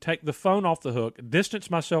City, take the phone off the hook, distance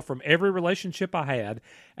myself from every relationship I had,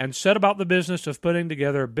 and set about the business of putting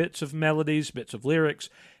together bits of melodies, bits of lyrics,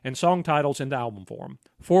 and song titles into album form.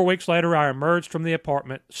 4 weeks later, I emerged from the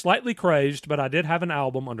apartment, slightly crazed, but I did have an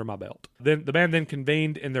album under my belt. Then the band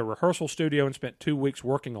convened in their rehearsal studio and spent 2 weeks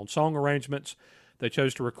working on song arrangements. They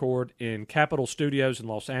chose to record in Capitol Studios in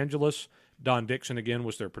Los Angeles. Don Dixon, again,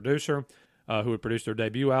 was their producer, who had produced their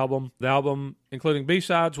debut album. The album, including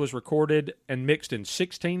B-sides, was recorded and mixed in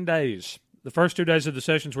 16 days. The first 2 days of the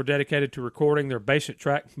sessions were dedicated to recording their basic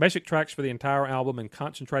tracks for the entire album and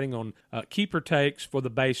concentrating on keeper takes for the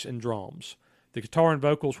bass and drums. The guitar and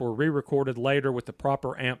vocals were re-recorded later with the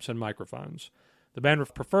proper amps and microphones. The band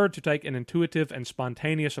preferred to take an intuitive and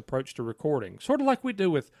spontaneous approach to recording, sort of like we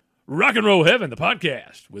do with Rock and Roll Heaven, the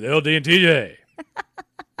podcast, with LD and TJ.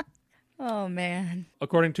 Oh, man.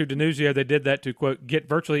 According to DiNizio, they did that to, quote, "get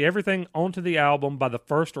virtually everything onto the album by the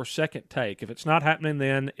first or second take. If it's not happening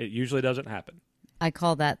then, it usually doesn't happen." I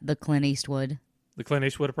call that the Clint Eastwood. The Clint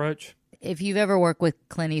Eastwood approach? If you've ever worked with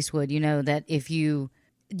Clint Eastwood, you know that if you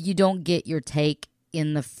don't get your take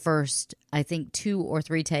in the first, I think, 2 or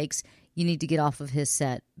 3 takes, you need to get off of his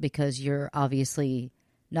set because you're obviously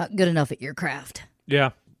not good enough at your craft.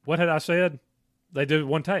 Yeah. What had I said? They did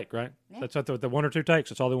 1 take, right? Yeah. That's what the 1 or 2 takes.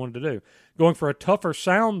 That's all they wanted to do. Going for a tougher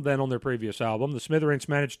sound than on their previous album, the Smithereens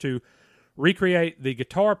managed to recreate the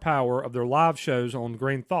guitar power of their live shows on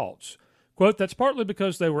Green Thoughts. Quote, "That's partly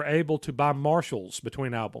because they were able to buy Marshalls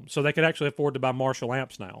between albums, so they could actually afford to buy Marshall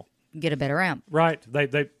amps now." Get a better amp. Right.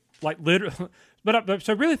 They like literally. But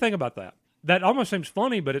so really think about that. That almost seems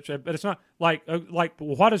funny, but it's not like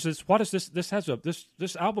what is this? What is this?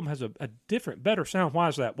 This album has a different, better sound. Why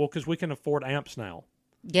is that? Well, because we can afford amps now.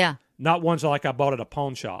 Yeah. Not ones like I bought at a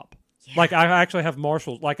pawn shop. Yeah. Like I actually have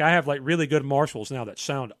Marshalls. Like I have like really good Marshalls now that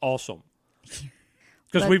sound awesome.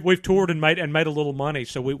 Because we've toured and made a little money,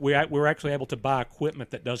 so we're actually able to buy equipment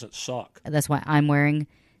that doesn't suck. That's why I'm wearing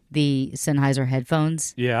the Sennheiser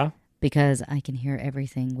headphones. Yeah. Because I can hear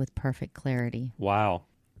everything with perfect clarity. Wow.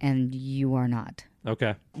 And you are not.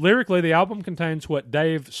 Okay. Lyrically, the album contains what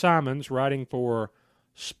Dave Simons, writing for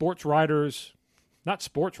sports writers, not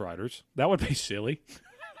sports writers, that would be silly.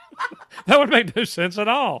 That would make no sense at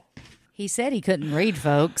all. He said he couldn't read,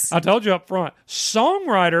 folks. I told you up front.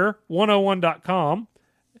 Songwriter101.com,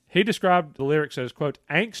 he described the lyrics as, quote,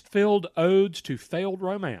 "angst-filled odes to failed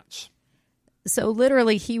romance." So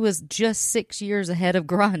literally, he was just 6 years ahead of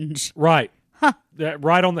grunge. Right. He's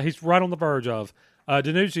right on the verge of.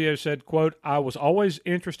 DiNizio said, quote, I was always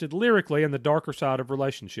interested lyrically in the darker side of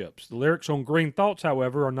relationships. The lyrics on Green Thoughts,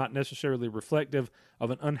 however, are not necessarily reflective of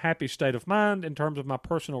an unhappy state of mind in terms of my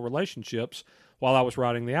personal relationships while I was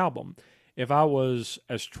writing the album. If I was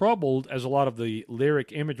as troubled as a lot of the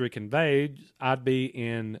lyric imagery conveyed, I'd be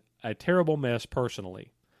in a terrible mess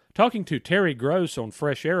personally. Talking to Terry Gross on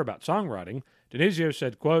Fresh Air about songwriting, DiNizio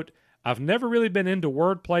said, quote, I've never really been into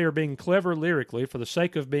wordplay or being clever lyrically for the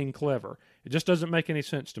sake of being clever. It just doesn't make any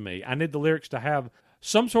sense to me. I need the lyrics to have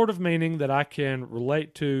some sort of meaning that I can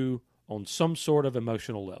relate to on some sort of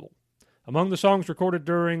emotional level. Among the songs recorded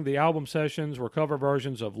during the album sessions were cover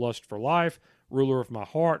versions of Lust for Life, Ruler of My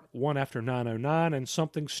Heart, One After 909, and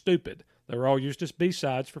Something Stupid. They were all used as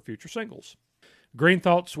B-sides for future singles. Green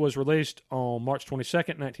Thoughts was released on March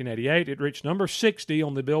 22nd, 1988. It reached number 60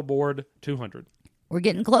 on the Billboard 200. We're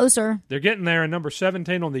getting closer. They're getting there, and number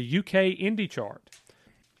 17 on the UK indie chart.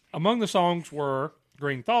 Among the songs were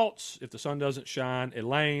Green Thoughts, If the Sun Doesn't Shine,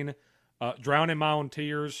 Elaine, Drown in My Own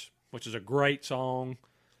Tears, which is a great song,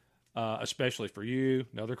 especially for you.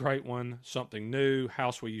 Another great one. Something New,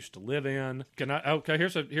 House We Used to Live In.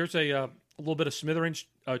 Here's a little bit of Smithereens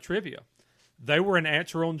trivia. They were an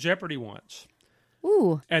answer on Jeopardy once.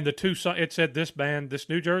 Ooh. And it said this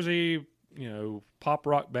New Jersey, pop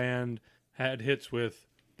rock band had hits with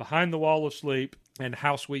Behind the Wall of Sleep and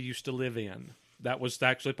House We Used to Live In. That was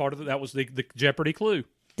actually part of it. That was the Jeopardy clue.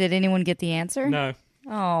 Did anyone get the answer? No.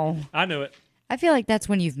 Oh. I knew it. I feel like that's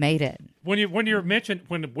when you've made it. When you're mentioned,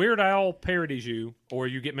 when Weird Al parodies you, or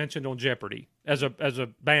you get mentioned on Jeopardy as a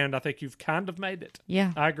band, I think you've kind of made it.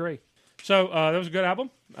 Yeah. I agree. So that was a good album.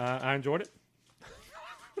 I enjoyed it.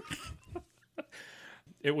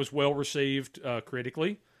 It was well received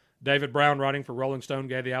critically. David Brown, writing for Rolling Stone,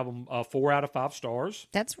 gave the album 4 out of 5 stars.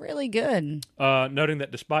 That's really good. Noting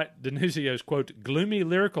that despite DiNizio's, quote, gloomy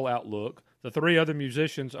lyrical outlook, the 3 other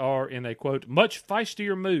musicians are in a, quote, much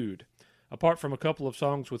feistier mood. Apart from a couple of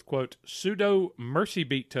songs with, quote, pseudo-mercy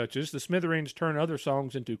beat touches, the Smithereens turn other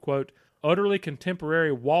songs into, quote, utterly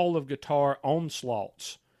contemporary wall of guitar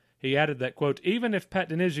onslaughts. He added that, quote, even if Pat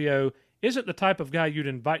DiNizio isn't the type of guy you'd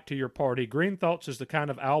invite to your party, Green Thoughts is the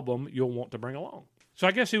kind of album you'll want to bring along. So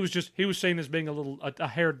I guess he was seen as being a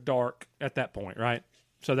hair dark at that point, right?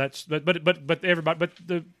 So that's but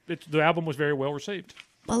the album was very well received.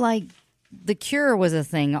 Well, like The Cure was a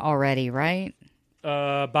thing already, right?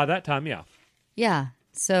 By that time, yeah. Yeah.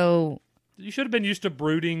 So you should have been used to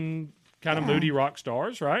brooding, kind of moody rock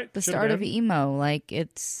stars, right? The start of emo, like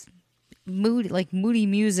it's moody, like moody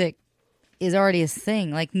music is already a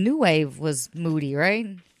thing. Like new wave was moody, right?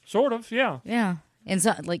 Sort of, yeah. Yeah. And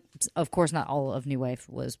so, like, of course, not all of new wave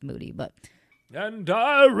was moody, but. And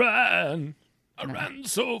I ran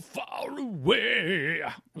so far away.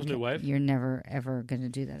 It was new wave. You're never ever gonna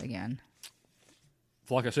do that again.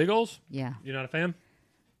 Flock of Seagulls? Yeah. You're not a fan?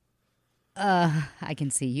 I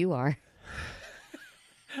can see you are.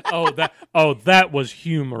 That was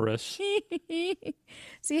humorous.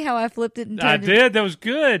 See how I flipped it? I did. That was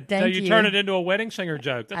good. Thank you you. turned it into a wedding singer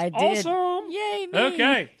joke. That's I did. awesome. Yay, me.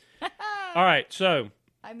 Okay. All right. So.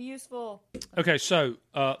 I'm useful. Okay. So,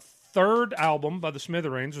 third album by the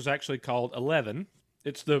Smithereens was actually called 11.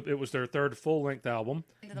 It was their third full length album.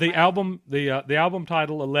 The album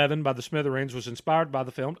title 11 by the Smithereens was inspired by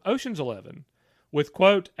the film Ocean's 11, with,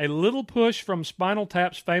 quote, a little push from Spinal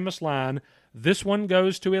Tap's famous line, "This one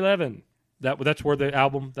goes to 11." That's where the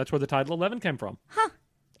title 11 came from. Huh.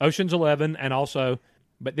 Ocean's 11, and also,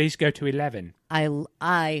 but these go to 11.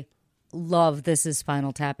 I love This Is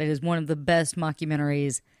Spinal Tap. It is one of the best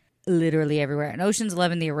mockumentaries literally everywhere. And Ocean's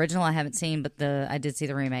 11, the original, I haven't seen, but I did see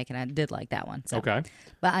the remake, and I did like that one. So. Okay.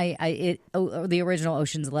 But the original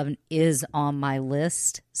Ocean's 11 is on my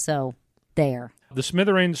list, so there. The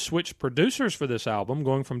Smithereens switched producers for this album,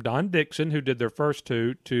 going from Don Dixon, who did their first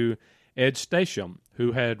two, to Ed Stasham,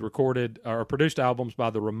 who had recorded or produced albums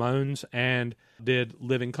by the Ramones and did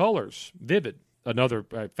Living Colours, Vivid, another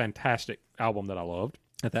fantastic album that I loved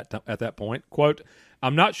at that point. Quote,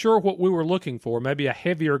 I'm not sure what we were looking for, maybe a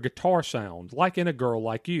heavier guitar sound, like in A Girl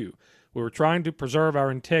Like You. We were trying to preserve our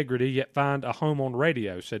integrity, yet find a home on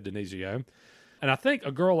radio, said DiNizio. And I think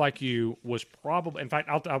A Girl Like You was probably, in fact,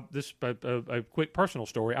 a quick personal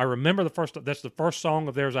story. I remember that's the first song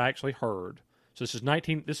of theirs I actually heard. So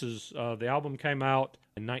the album came out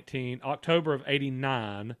in October of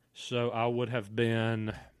 89. So I would have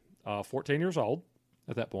been 14 years old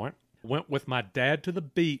at that point. Went with my dad to the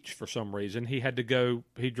beach for some reason. He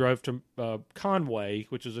drove to Conway,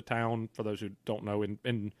 which is a town, for those who don't know,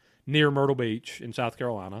 in near Myrtle Beach in South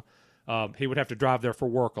Carolina. He would have to drive there for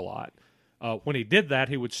work a lot. When he did that,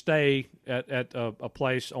 he would stay at a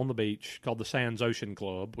place on the beach called the Sands Ocean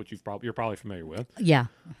Club, which you're probably familiar with. Yeah.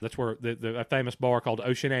 That's where a famous bar called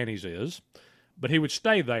Ocean Annie's is. But he would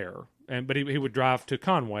stay there, but he would drive to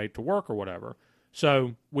Conway to work or whatever.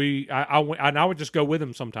 So I would just go with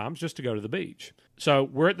him sometimes just to go to the beach. So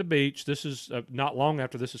we're at the beach. This is not long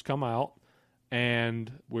after this has come out,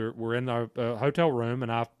 and we're in our hotel room,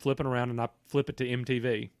 and I'm flipping around, and I flip it to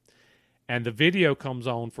MTV. And the video comes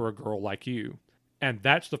on for A Girl Like You. And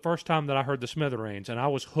that's the first time that I heard the Smithereens, and I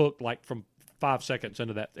was hooked like from 5 seconds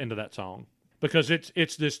into that song. Because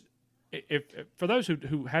it's this, if for those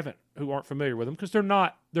who aren't familiar with them, because they're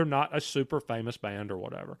not a super famous band or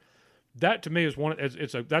whatever. That to me is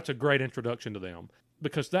that's a great introduction to them.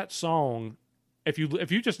 Because that song, if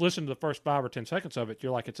you just listen to the first 5 or 10 seconds of it,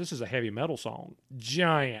 you're like, this is a heavy metal song.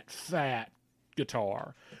 Giant fat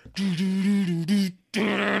guitar. Then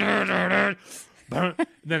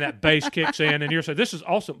that bass kicks in, and you're saying, this is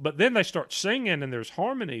awesome. But then they start singing, and there's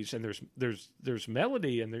harmonies, and there's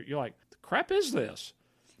melody, and you're like, the crap is this?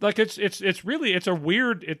 Like it's a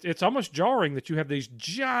weird. It's almost jarring that you have this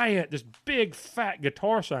big fat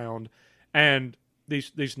guitar sound, and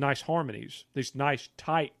these nice harmonies, these nice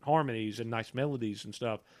tight harmonies and nice melodies and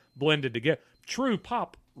stuff blended together. True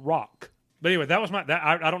pop rock. But anyway, that was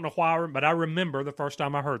I don't know why, but I remember the first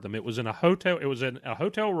time I heard them. It was in a hotel. It was in a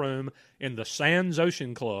hotel room in the Sands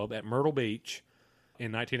Ocean Club at Myrtle Beach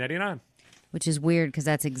in 1989. Which is weird because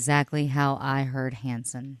that's exactly how I heard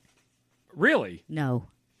Hanson. Really? No.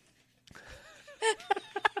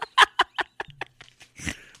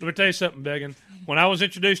 Let me tell you something, Megan. When I was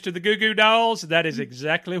introduced to the Goo Goo Dolls, that is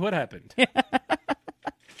exactly what happened.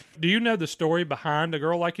 Do you know the story behind A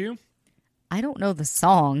Girl Like You? I don't know the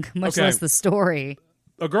song, much less the story.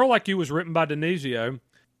 A Girl Like You was written by DiNizio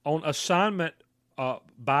on assignment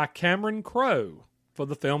by Cameron Crowe for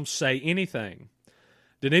the film Say Anything.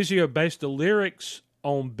 DiNizio based the lyrics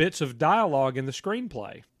on bits of dialogue in the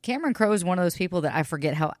screenplay. Cameron Crowe is one of those people that I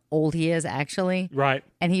forget how old he is, actually. Right.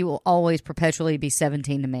 And he will always perpetually be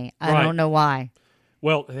 17 to me. I don't know why.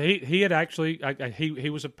 Well, he had actually, he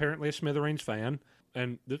was apparently a Smithereens fan.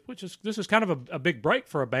 And this is kind of a big break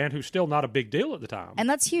for a band who's still not a big deal at the time. And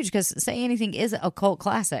that's huge because Say Anything is a cult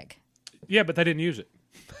classic. Yeah, but they didn't use it.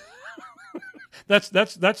 that's the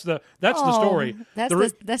story. That's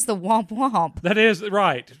the womp womp. That is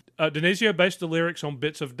right. DiNizio based the lyrics on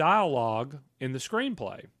bits of dialogue in the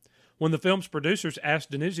screenplay. When the film's producers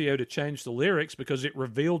asked DiNizio to change the lyrics because it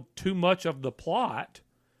revealed too much of the plot,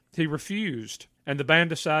 he refused. And the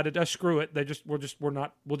band decided, screw it. We'll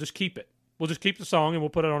just keep it. We'll just keep the song and we'll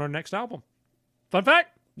put it on our next album. Fun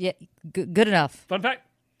fact? Yeah, good enough. Fun fact?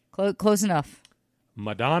 Close enough.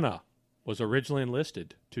 Madonna was originally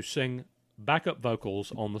enlisted to sing backup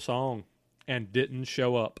vocals on the song and didn't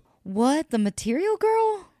show up. What? The Material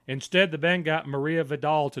Girl? Instead, the band got Maria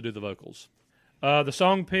Vidal to do the vocals. The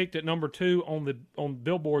song peaked at number 2 on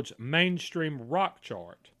Billboard's mainstream rock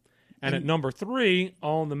chart. And at number 3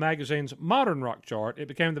 on the magazine's modern rock chart, it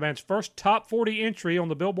became the band's first top 40 entry on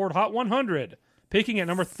the Billboard Hot 100, peaking at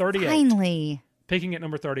number 38. Finally. Peaking at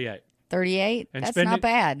number 38. 38? That's not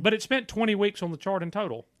bad. But it spent 20 weeks on the chart in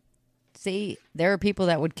total. See, there are people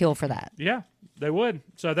that would kill for that. Yeah, they would.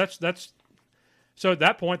 So so at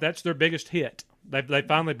that point, that's their biggest hit. They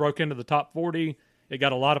finally broke into the top 40. It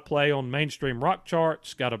got a lot of play on mainstream rock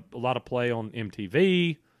charts, got a lot of play on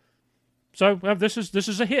MTV. So this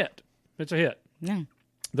is a hit. It's a hit. Yeah.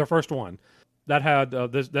 Their first one. That had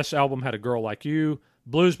this album had A Girl Like You,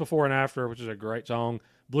 Blues Before and After, which is a great song,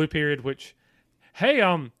 Blue Period, which, hey,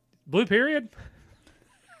 Blue Period,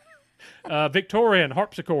 Victorian,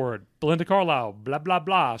 Harpsichord, Belinda Carlisle, blah, blah,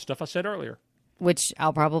 blah, stuff I said earlier. Which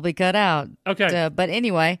I'll probably cut out. Okay. But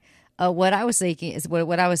anyway, what I was thinking is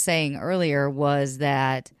what I was saying earlier was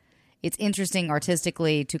that it's interesting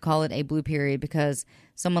artistically to call it a blue period because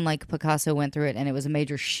someone like Picasso went through it and it was a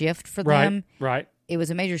major shift for them. Right. It was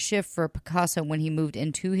a major shift for Picasso when he moved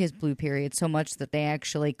into his blue period, so much that they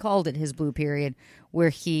actually called it his blue period, where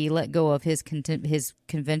he let go of his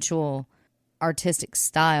conventional artistic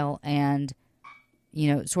style and,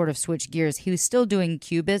 sort of switched gears. He was still doing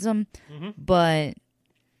cubism, but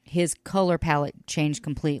his color palette changed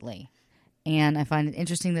completely. And I find it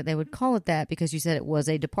interesting that they would call it that because you said it was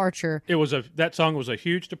a departure. That song was a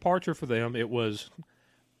huge departure for them. It was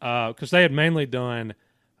because they had mainly done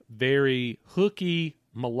very hooky,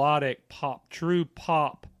 melodic pop, true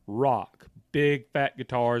pop rock, big fat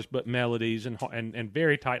guitars, but melodies and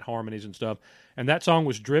very tight harmonies and stuff. And that song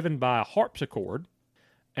was driven by a harpsichord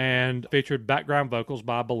and featured background vocals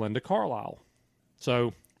by Belinda Carlisle.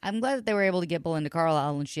 So I'm glad that they were able to get Belinda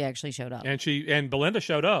Carlisle and she actually showed up. And Belinda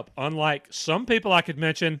showed up, unlike some people I could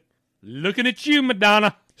mention. Looking at you,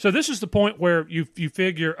 Madonna. So this is the point where you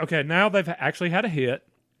figure, okay, now they've actually had a hit.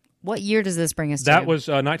 What year does this bring us to? That was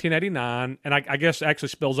 1989, and I guess actually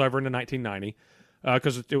spills over into 1990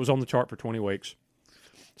 because it was on the chart for 20 weeks.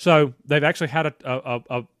 So they've actually had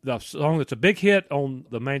a song that's a big hit on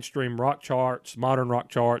the mainstream rock charts, modern rock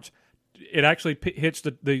charts. It actually hits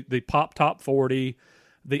the pop top 40.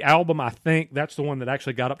 The album, I think, that's the one that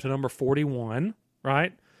actually got up to number 41,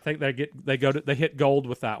 right? I think they hit gold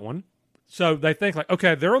with that one. So they think like,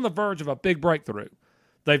 okay, they're on the verge of a big breakthrough.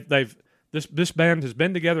 This band has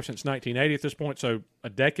been together since 1980 at this point, so a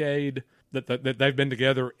decade that they've been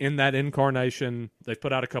together in that incarnation. They've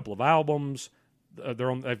put out a couple of albums.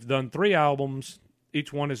 They've done 3 albums.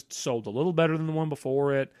 Each one has sold a little better than the one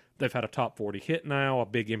before it. They've had a top 40 hit now, a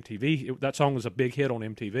big MTV. That song was a big hit on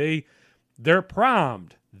MTV. They're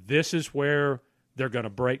primed. This is where they're going to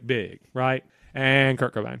break big, right? And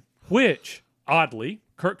Kurt Cobain, which, oddly,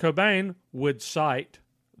 Kurt Cobain would cite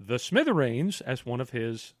the Smithereens as one of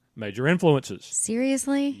his major influences.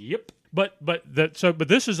 Seriously? Yep. But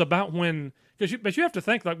this is about when, but you have to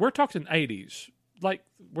think, like, we're talking 80s. Like,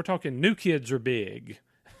 we're talking New Kids are big,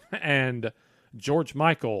 and George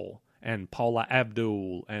Michael, and Paula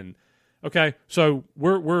Abdul, and okay, so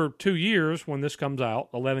we're 2 years when this comes out.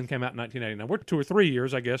 11 came out in 1989. We're 2 or 3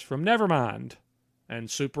 years, I guess, from Nevermind, and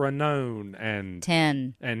Super Unknown, and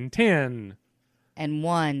 10, and 10, and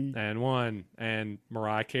 1, and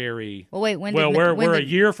Mariah Carey. Well, wait, we're a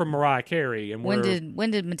year from Mariah Carey, and when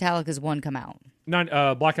did Metallica's 1 come out?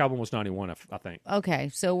 Black Album was 91, I think. Okay,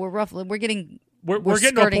 so we're getting to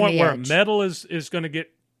a point where edge. metal is going to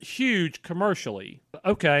get huge commercially.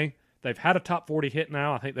 Okay, they've had a top 40 hit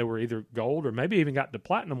now. I think they were either gold or maybe even got to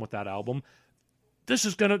platinum with that album.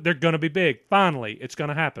 They're gonna be big. Finally, it's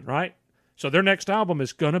gonna happen, right? So their next album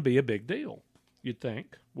is gonna be a big deal. You'd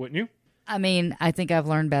think, wouldn't you? I mean, I think I've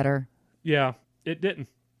learned better. Yeah, it didn't.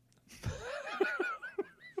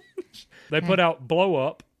 They put out Blow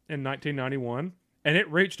Up in 1991, and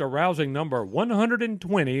it reached a rousing number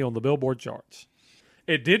 120 on the Billboard charts.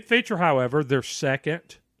 It did feature, however, their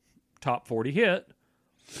second top 40 hit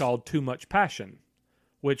called Too Much Passion,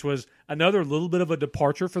 which was another little bit of a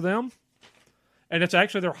departure for them. And it's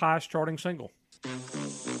actually their highest charting single.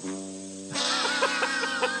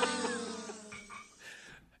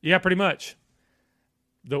 Yeah, pretty much.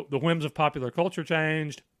 The whims of popular culture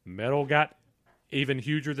changed. Metal got even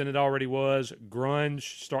huger than it already was.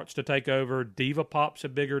 Grunge starts to take over. Diva pop's a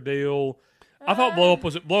bigger deal. I thought Blow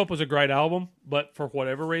Up was a great album, but for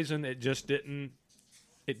whatever reason, it just didn't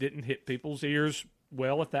hit people's ears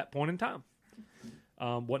well at that point in time.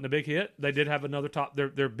 Wasn't a big hit. They did have another top.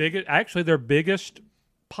 Their biggest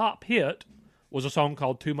pop hit was a song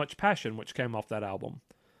called "Too Much Passion," which came off that album.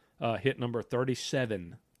 Hit number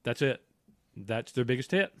 37. That's it. That's their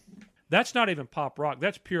biggest hit. That's not even pop rock.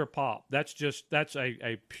 That's pure pop. That's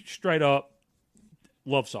a straight up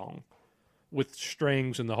love song with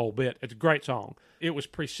strings and the whole bit. It's a great song. It was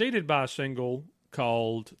preceded by a single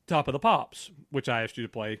called "Top of the Pops," which I asked you to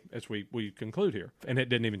play as we conclude here, and it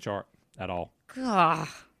didn't even chart at all. God,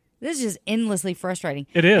 this is just endlessly frustrating.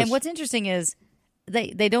 It is. And what's interesting is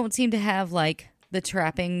they don't seem to have like the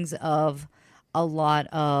trappings of a lot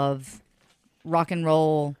of rock and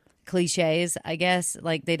roll cliches, I guess.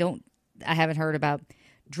 Like I haven't heard about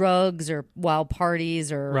drugs or wild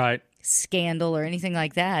parties or right. Scandal or anything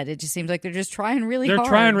like that. It just seems like they're just trying really hard. They're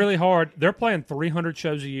trying really hard. They're playing 300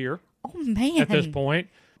 shows a year. Oh, man. At this point.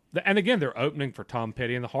 And again, they're opening for Tom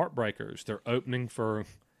Petty and the Heartbreakers. They're opening for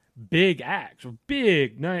big acts,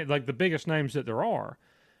 big names, like the biggest names that there are.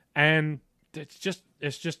 And it's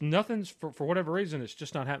just nothing's, for whatever reason, it's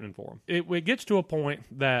just not happening for them. It gets to a point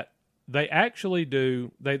that they actually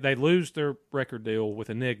they lose their record deal with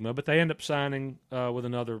Enigma, but they end up signing with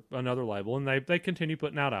another label, and they continue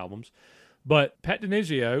putting out albums. But Pat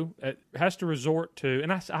DiNizio has to resort to,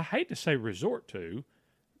 and I hate to say resort to,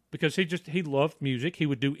 because he loved music. He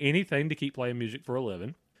would do anything to keep playing music for a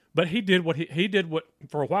living. But he did what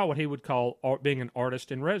for a while what he would call being an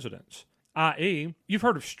artist in residence. I.e., you've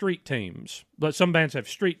heard of street teams, but some bands have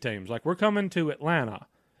street teams. Like, we're coming to Atlanta,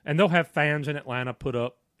 and they'll have fans in Atlanta put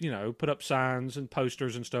up signs and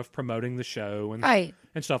posters and stuff promoting the show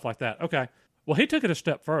and stuff like that. Okay. Well, he took it a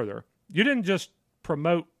step further. You didn't just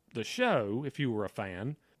promote the show if you were a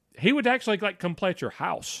fan. He would actually come play at your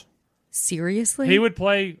house. Seriously?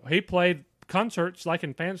 He played concerts like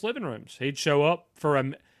in fans' living rooms. He'd show up for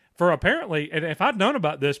apparently, and if I'd known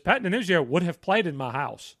about this, Pat DiNizio would have played in my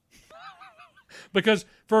house. Because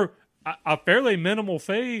for a fairly minimal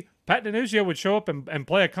fee, Pat DiNizio would show up and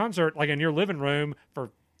play a concert like in your living room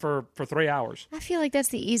for 3 hours. I feel like that's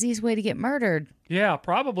the easiest way to get murdered. Yeah,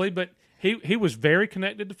 probably, but he was very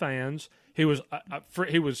connected to fans. He was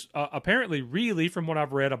apparently really, from what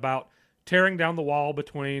I've read, about tearing down the wall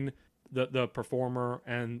between the performer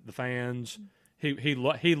and the fans.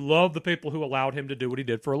 He loved the people who allowed him to do what he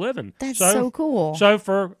did for a living. That's so cool. So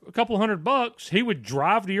for a couple $100, he would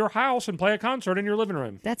drive to your house and play a concert in your living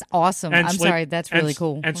room. That's awesome. I'm sorry, that's really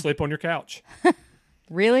cool. And sleep on your couch.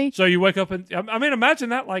 Really? So you wake up and I mean, imagine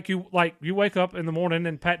that you wake up in the morning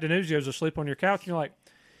and Pat DiNizio's asleep on your couch and you're like,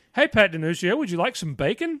 "Hey, Pat DiNizio, would you like some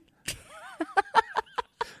bacon?"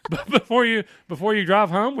 before you drive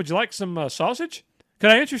home, would you like some sausage? Could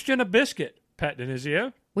I interest you in a biscuit, Pat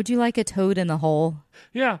DiNizio? Would you like a toad in the hole?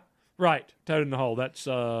 Yeah, right. Toad in the hole. That's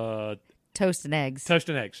toast and eggs. Toast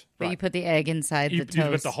and eggs. But right. you put the egg inside the toast. You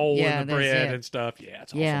put the hole in the bread and stuff. Yeah,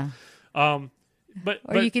 it's awesome. Yeah.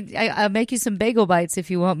 But you could. I'll make you some bagel bites if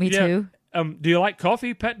you want me to. Do you like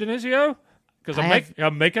coffee, Pat DiNizio? Because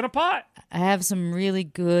I'm making a pot. I have some really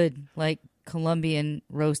good, like, Colombian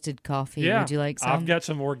roasted coffee. Yeah, would you like some? I've got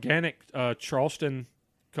some organic Charleston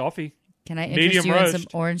coffee. Can I interest you in some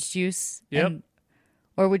orange juice? Yep.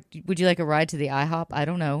 Or would you like a ride to the IHOP? I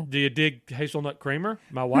don't know. Do you dig hazelnut creamer?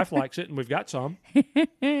 My wife likes it, and we've got some.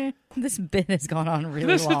 This bit has gone on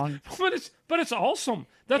really long. But it's awesome.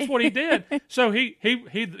 That's what he did. So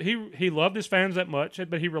he loved his fans that much,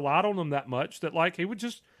 but he relied on them that much that like he would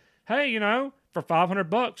just, hey, for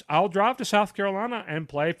 $500, I'll drive to South Carolina and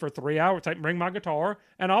play for 3 hours. Bring my guitar,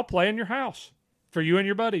 and I'll play in your house for you and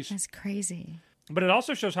your buddies. That's crazy. But it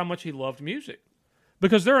also shows how much he loved music.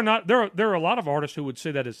 Because there are a lot of artists who would see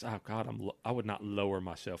that as, oh God, I would not lower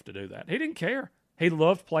myself to do that. He didn't care. He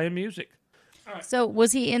loved playing music. Right. So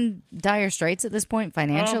was he in dire straits at this point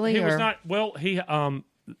financially? He was not. Well, he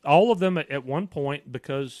all of them at one point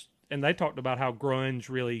and they talked about how grunge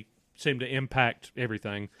really seemed to impact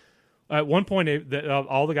everything. At one point,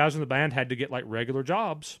 all the guys in the band had to get like regular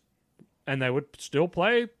jobs, and they would still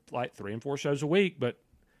play like 3 and 4 shows a week, but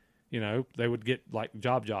they would get like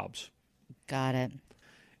jobs. Got it.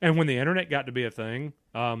 And when the internet got to be a thing,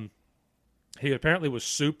 he apparently was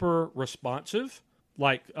super responsive.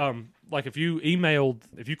 Like if you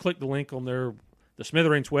clicked the link on the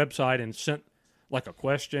Smithereens website and sent like a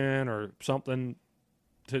question or something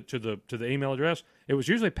to the email address, it was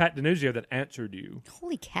usually Pat DiNizio that answered you.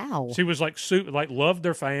 Holy cow! She was like loved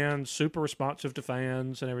their fans, super responsive to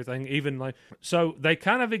fans and everything. Even so they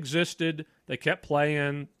kind of existed. They kept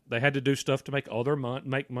playing. They had to do stuff to make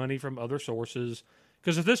money from other sources.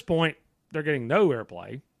 Because at this point, they're getting no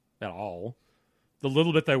airplay at all. The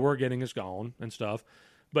little bit they were getting is gone and stuff.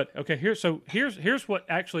 But okay, here's what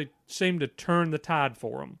actually seemed to turn the tide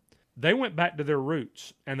for them. They went back to their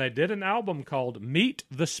roots, and they did an album called Meet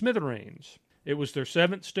the Smithereens. It was their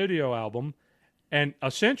 7th studio album, and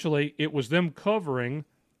essentially it was them covering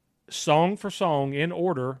song for song in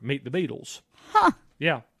order Meet the Beatles. Huh.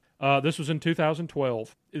 Yeah. This was in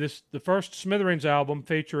 2012. The first Smithereens album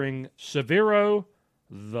featuring Severo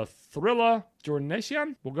the Thriller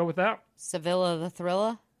Jornasian. We'll go with that. Sevilla the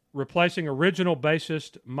Thriller? Replacing original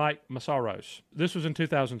bassist Mike Massaros. This was in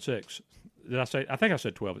 2006. Did I say? I think I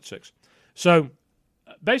said 12 at 6. So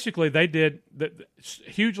basically they did,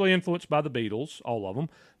 hugely influenced by the Beatles, all of them.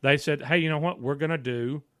 They said, hey, you know what? We're going to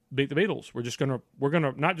do Beat the Beatles. We're going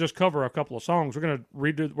to not just cover a couple of songs. We're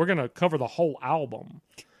going to cover the whole album.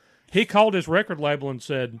 He called his record label and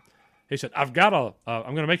said, I'm going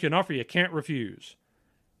to make you an offer you can't refuse.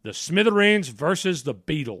 The Smithereens versus the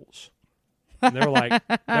Beatles. And they were like,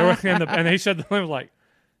 and he said, they were like,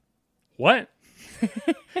 what?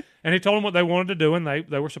 And he told them what they wanted to do, and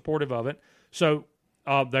they were supportive of it. So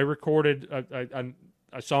they recorded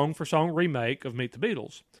a song-for-song remake of Meet the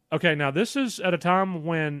Beatles. Okay, now this is at a time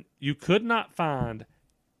when you could not find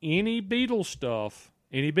any Beatles stuff,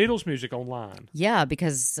 any Beatles music online. Yeah,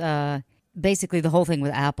 because basically the whole thing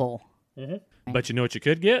with Apple. Mm-hmm. But you know what you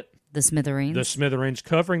could get? The Smithereens. The Smithereens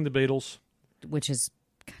covering the Beatles. Which is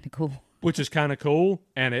kind of cool.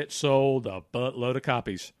 And it sold a buttload of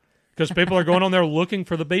copies. Because people are going on there looking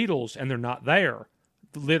for the Beatles, and they're not there.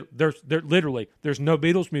 There's no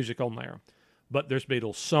Beatles music on there. But there's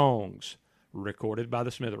Beatles songs recorded by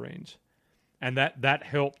the Smithereens. And that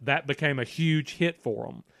helped. That became a huge hit for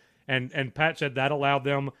them. And Pat said that allowed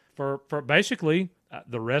them for basically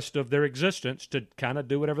the rest of their existence to kind of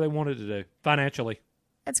do whatever they wanted to do financially.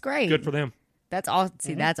 That's great. Good for them. That's all.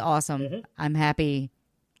 See, that's awesome. Mm-hmm. I'm happy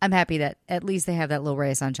I'm happy that at least they have that little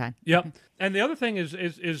ray of sunshine. Yep. And the other thing is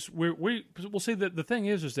we'll see that the thing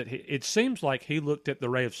is that it seems like he looked at the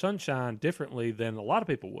ray of sunshine differently than a lot of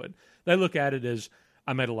people would. They look at it as,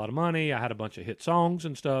 I made a lot of money, I had a bunch of hit songs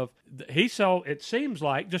and stuff. It seems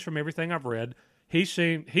like, just from everything I've read, he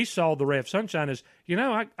saw the ray of sunshine as,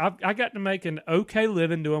 I got to make an okay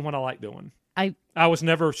living doing what I like doing. I was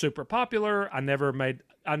never super popular. I never made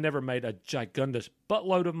a gigundous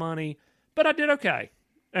buttload of money, but I did okay.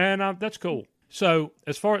 And that's cool. So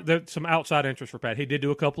as far as there's some outside interest for Pat, he did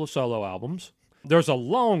do a couple of solo albums. There's a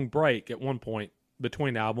long break at one point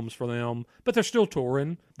between albums for them, but they're still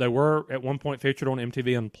touring. They were at one point featured on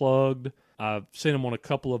MTV Unplugged. I've seen them on a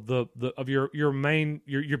couple of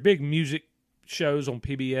your big music shows on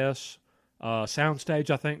PBS, Soundstage.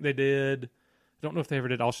 I think they did. I don't know if they ever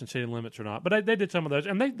did Austin City Limits or not, but they did some of those,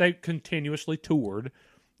 and they continuously toured.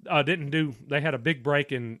 They had a big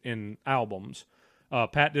break in albums.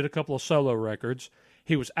 Pat did a couple of solo records.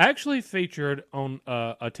 He was actually featured on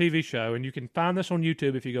a TV show, and you can find this on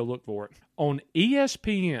YouTube if you go look for it, on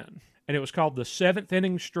ESPN, and it was called The Seventh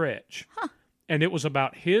Inning Stretch. Huh. And it was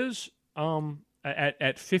about his,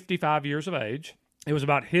 at 55 years of age, it was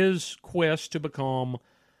about his quest to become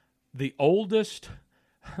the oldest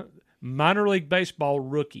minor league baseball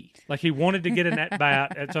rookie. Like, he wanted to get an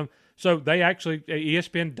at-bat at some... So they actually,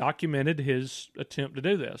 ESPN documented his attempt to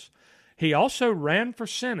do this. He also ran for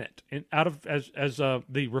Senate as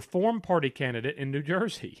the Reform Party candidate in New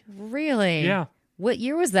Jersey. Really? Yeah. What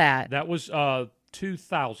year was that? That was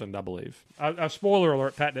 2000, I believe. Spoiler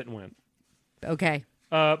alert: Pat didn't win. Okay.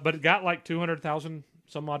 But it got like 200,000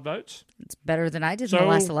 some odd votes. It's better than I did in the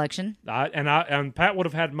last election. And Pat would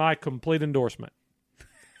have had my complete endorsement.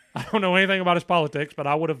 I don't know anything about his politics, but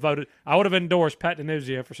I would have voted. I would have endorsed Pat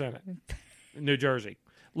DiNizio for Senate in New Jersey.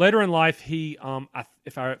 Later in life,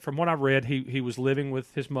 from what I've read, he was living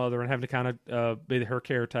with his mother and having to kind of be her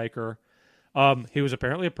caretaker. He was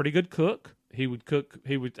apparently a pretty good cook. He would cook.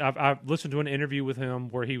 I've listened to an interview with him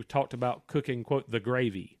where he talked about cooking, quote, the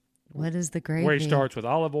gravy. What is the gravy? Where he starts with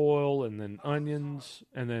olive oil and then onions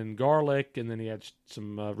and then garlic, and then he had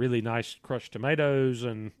some really nice crushed tomatoes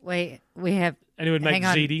and. Wait, we have. And he would make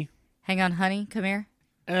ziti. Hang on, honey, come here.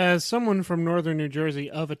 As someone from northern New Jersey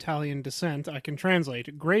of Italian descent, I can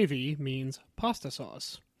translate. Gravy means pasta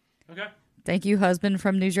sauce. Okay. Thank you, husband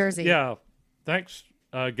from New Jersey. Yeah. Thanks,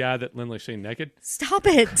 guy that Lindley's seen naked. Stop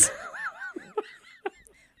it.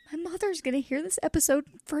 My mother's going to hear this episode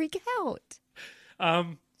and freak out.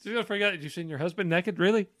 She's going to freak out that you've seen your husband naked?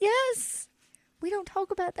 Really? Yes. We don't talk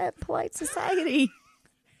about that in polite society.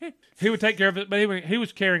 He would take care of it, but he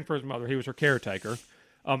was caring for his mother. He was her caretaker.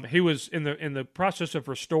 He was in the process of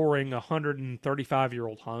restoring a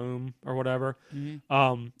 135-year-old home or whatever.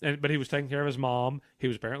 Mm-hmm. But he was taking care of his mom. He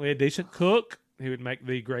was apparently a decent cook. He would make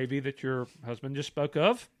the gravy that your husband just spoke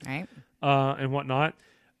of, right? And whatnot.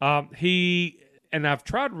 And I've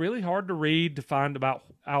tried really hard to read to find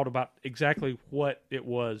out about exactly what it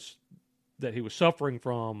was that he was suffering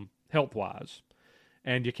from health-wise,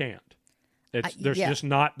 and you can't. There's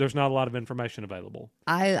not a lot of information available.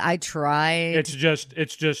 I tried. It's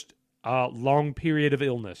just a long period of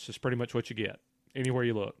illness is pretty much what you get anywhere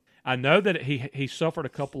you look. I know that he suffered a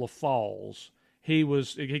couple of falls. He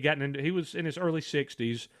was in his early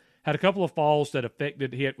 60s, had a couple of falls that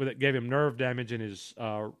that gave him nerve damage in his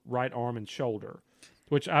right arm and shoulder,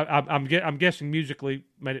 which I'm guessing musically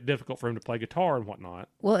made it difficult for him to play guitar and whatnot.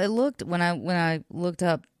 Well, it looked when I looked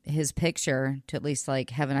up his picture to at least like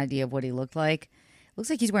have an idea of what he looked like. It looks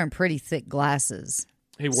like he's wearing pretty thick glasses.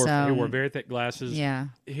 He wore very thick glasses. Yeah.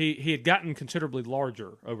 He had gotten considerably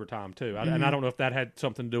larger over time too, and I don't know if that had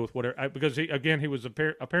something to do with whatever. Because he was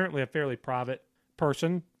apparently a fairly private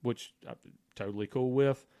person, which I'm totally cool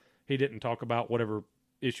with. He didn't talk about whatever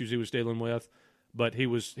issues he was dealing with, but he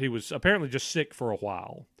was apparently just sick for a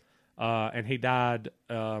while, and he died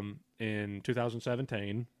in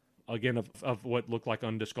 2017. Again, of what looked like an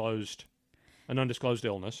undisclosed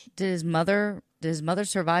illness. Did his mother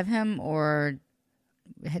survive him, or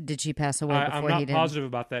did she pass away before he did? I'm not positive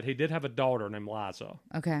about that. He did have a daughter named Liza.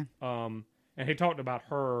 Okay. And he talked about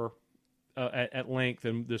her at length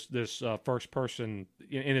in this first person,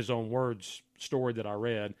 in his own words, story that I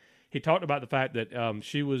read. He talked about the fact that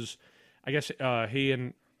she was, I guess, he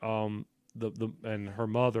and and her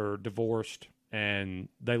mother divorced. And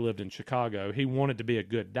they lived in Chicago. He wanted to be a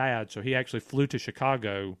good dad, so he actually flew to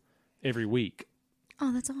Chicago every week.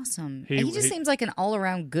 Oh, that's awesome. He just seems like an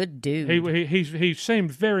all-around good dude. He seemed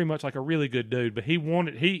very much like a really good dude, but he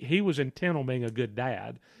was intent on being a good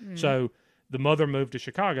dad. Mm. So the mother moved to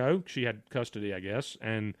Chicago. She had custody, I guess,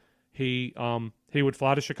 and he would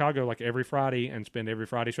fly to Chicago like every Friday and spend every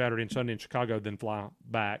Friday, Saturday, and Sunday in Chicago, then fly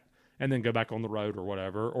back and then go back on the road or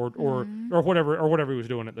whatever, or whatever he was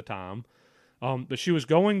doing at the time. But she was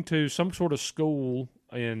going to some sort of school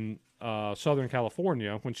in Southern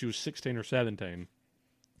California when she was 16 or 17.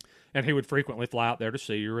 And he would frequently fly out there to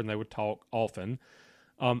see her, and they would talk often.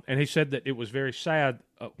 And he said that it was very sad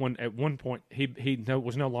when at one point he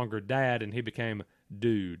was no longer dad, and he became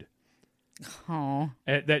dude. Oh.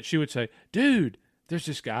 That she would say, dude, there's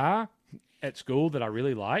this guy at school that I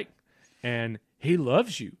really like, and he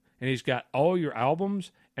loves you, and he's got all your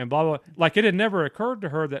albums, and blah, blah, blah. Like, it had never occurred to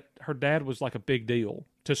her that her dad was like a big deal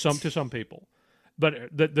to some people. But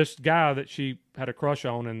this guy that she had a crush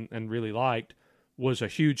on and really liked was a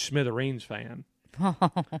huge Smithereens fan.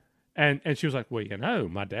 And she was like, well, you know,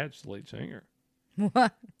 my dad's the lead singer.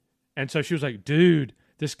 What? And so she was like, dude,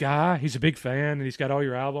 this guy, he's a big fan, and he's got all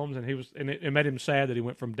your albums, and it made him sad that he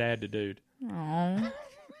went from dad to dude. Aww.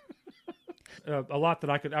 A lot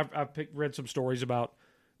that I've read some stories about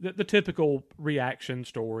the typical reaction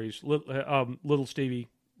stories. Little Stevie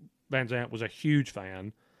Van Zandt was a huge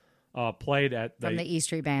fan. Played at from the E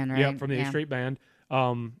Street Band, right? Yeah, from the E Street Band,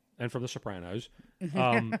 and from the Sopranos.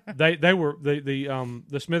 They were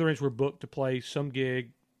the Smithereens were booked to play some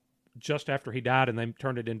gig just after he died, and they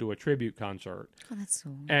turned it into a tribute concert. Oh, that's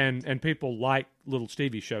so. And people like Little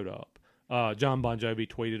Stevie showed up. John Bon Jovi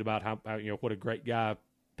tweeted about how what a great guy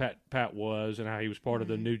Pat was, and how he was part of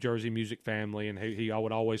the New Jersey music family, and he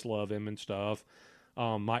would always love him and stuff.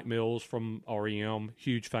 Mike Mills from REM,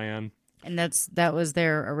 huge fan. And that was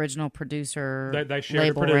their original producer. They shared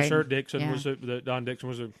label, a producer. right? Dixon was Don Dixon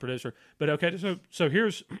was a producer. But okay, so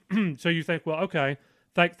here's so you think, well, okay,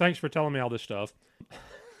 thanks for telling me all this stuff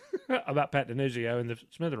about Pat DiNizio and the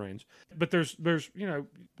Smithereens. But there's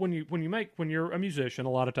when you're a musician,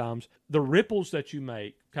 a lot of times the ripples that you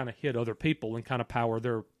make kind of hit other people and kind of power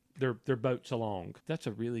their boats along. That's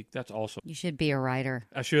awesome. You should be a writer.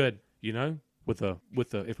 I should, with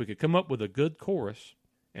if we could come up with a good chorus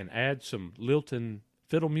and add some lilting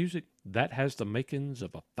fiddle music, that has the makings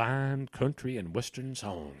of a fine country and western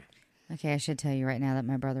song. Okay, I should tell you right now that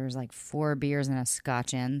my brother is like 4 beers and a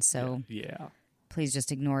scotch in, so yeah. Please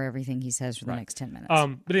just ignore everything he says for the next 10 minutes.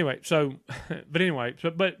 But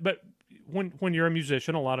when you're a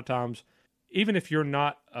musician, a lot of times, even if you're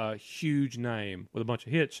not a huge name with a bunch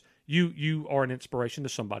of hits, you are an inspiration to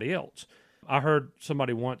somebody else. I heard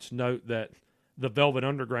somebody once note that the Velvet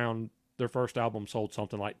Underground, their first album, sold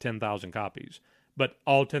something like 10,000 copies. But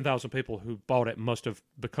all 10,000 people who bought it must have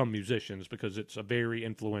become musicians because it's a very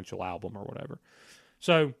influential album or whatever.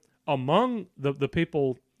 So among the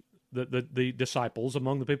people, the disciples,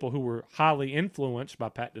 among the people who were highly influenced by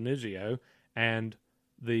Pat DiNizio and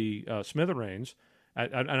the Smithereens,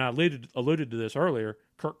 and I alluded to this earlier,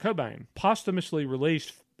 Kurt Cobain posthumously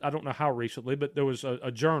released, I don't know how recently, but there was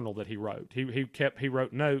a journal that he wrote. He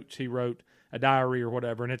wrote notes, he wrote a diary or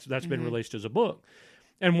whatever, and that's been released as a book.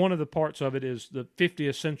 And one of the parts of it is the 50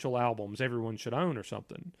 essential albums everyone should own or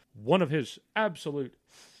something. One of his absolute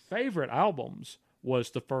favorite albums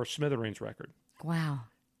was the first Smithereens record. Wow.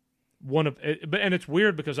 And it's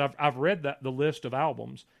weird because I've read the list of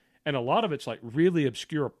albums, and a lot of it's like really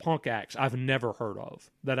obscure punk acts I've never heard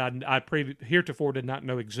of that I heretofore did not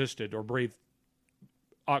know existed or breathed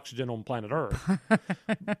oxygen on planet Earth.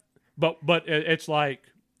 but it's like,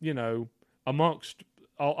 amongst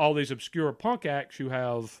all these obscure punk acts, you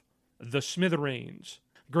have the Smithereens,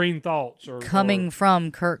 Green Thoughts, coming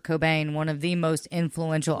from Kurt Cobain, one of the most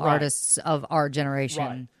influential artists of our generation.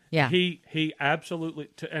 Right. Yeah, he absolutely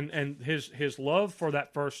and his love for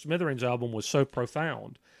that first Smithereens album was so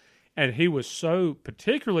profound, and he was so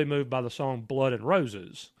particularly moved by the song "Blood and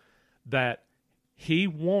Roses" that he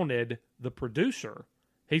wanted the producer.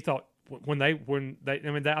 He thought I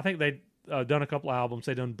think they done a couple albums.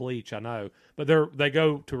 They done Bleach, I know, but they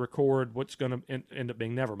go to record what's going to end up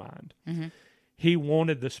being Nevermind. Mm-hmm. He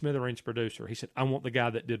wanted the Smithereens producer. He said, "I want the guy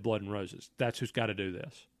that did Blood and Roses. That's who's got to do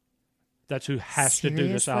this. That's who has to do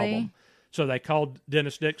this album." So they called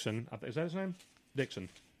Dennis Dixon. Is that his name? Dixon.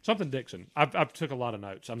 Something Dixon. I've took a lot of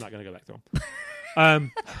notes. I'm not going to go back through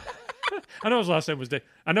them. I know his last name was Dick.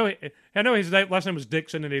 I know his last name was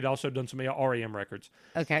Dixon, and he'd also done some REM records.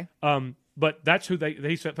 Okay. But that's who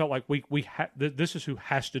he felt like this is who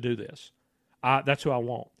has to do this. That's who I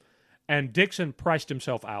want. And Dixon priced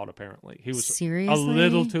himself out. Apparently, he was Seriously? a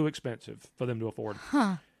little too expensive for them to afford.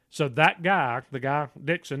 Huh. So that guy, the guy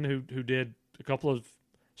Dixon, who did a couple of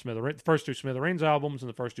the first 2 Smithereens albums and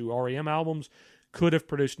the first 2 REM albums, could have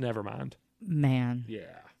produced Nevermind. Man.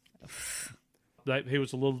 Yeah. he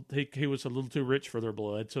was a little too rich for their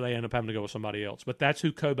blood, so they ended up having to go with somebody else. But that's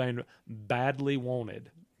who Cobain badly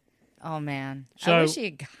wanted. Oh man, So, I wish he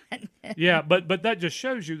had gotten it. Yeah, but that just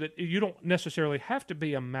shows you that you don't necessarily have to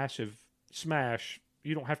be a massive smash.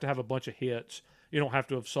 You don't have to have a bunch of hits. You don't have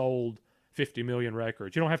to have sold 50 million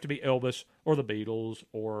records. You don't have to be Elvis or the Beatles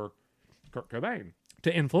or Kurt Cobain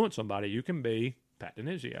to influence somebody. You can be Pat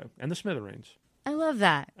DiNizio and the Smithereens. I love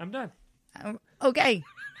that. I'm done. Okay.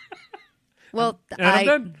 Well, And I'm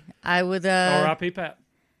done. I would. R.I.P. Pat.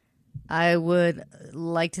 I would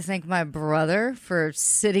like to thank my brother for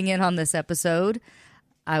sitting in on this episode.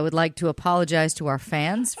 I would like to apologize to our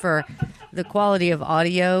fans for the quality of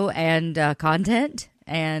audio and content.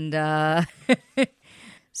 And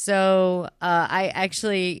so I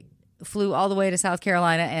actually flew all the way to South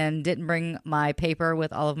Carolina and didn't bring my paper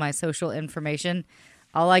with all of my social information.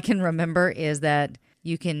 All I can remember is that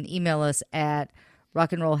you can email us at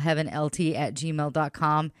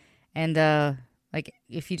rockandrollheavenlt@gmail.com. And like,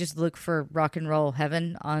 if you just look for Rock and Roll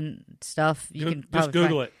Heaven on stuff, you can Just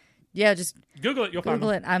Google it. Yeah, just Google it. You'll Google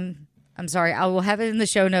find it. I'm sorry. I will have it in the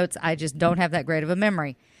show notes. I just don't have that great of a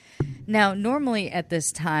memory. Now, normally at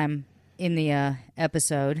this time in the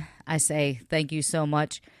episode, I say thank you so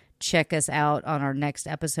much. Check us out on our next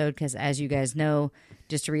episode because, as you guys know,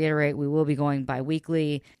 just to reiterate, we will be going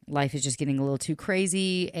bi-weekly. Life is just getting a little too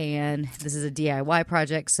crazy, and this is a DIY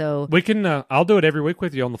project, so... We can. I'll do it every week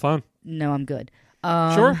with you on the phone. No, I'm good.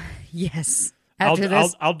 Sure. Yes. After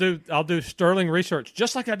this... I'll do sterling research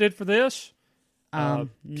just like I did for this.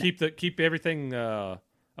 Keep everything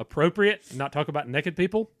appropriate. Not talk about naked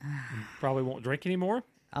people. Probably won't drink anymore.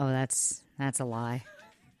 Oh, that's a lie.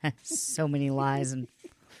 So many lies in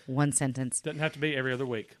one sentence. Doesn't have to be every other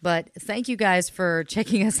week. But thank you guys for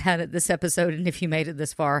checking us out at this episode. And if you made it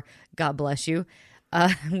this far, God bless you.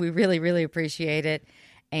 We really, really appreciate it.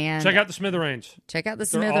 And check out the Smithereens. Check out the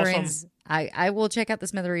They're Smithereens. awesome. I will check out the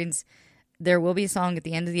Smithereens. There will be a song at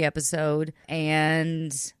the end of the episode.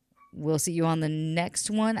 And we'll see you on the next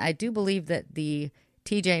one. I do believe that the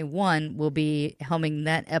TJ1 will be helming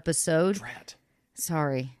that episode. Drat.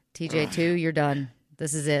 Sorry, TJ2, you're done.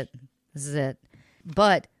 This is it.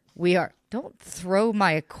 But we are... Don't throw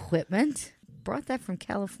my equipment. Brought that from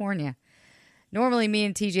California. Normally, me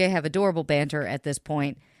and TJ have adorable banter at this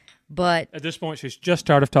point, but... At this point, she's just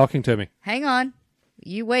tired of talking to me. Hang on.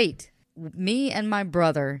 You wait. Me and my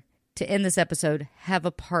brother, to end this episode, have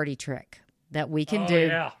a party trick that we can do.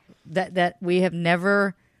 Yeah. That we have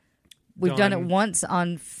never... We've done it once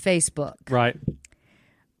on Facebook. Right.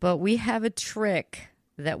 But we have a trick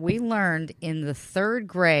that we learned in the 3rd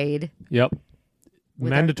grade. Yep.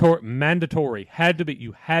 Mandatory. Had to be.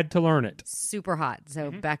 You had to learn it. Super hot. So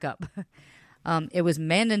back up. It was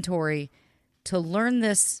mandatory to learn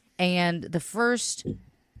this, and the first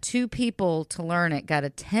 2 people to learn it got a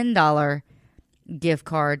 $10 gift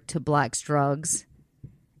card to Black's Drugs,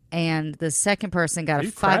 and the second person got a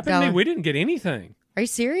 $5. Me? We didn't get anything. Are you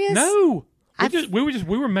serious? No.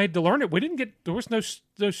 We were made to learn it. We didn't get. There was no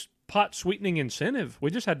pot sweetening incentive.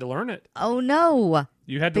 We just had to learn it. Oh no.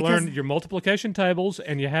 You had to learn your multiplication tables,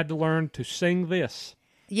 and you had to learn to sing this.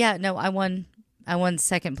 Yeah, no, I won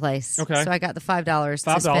second place. Okay. So I got the $5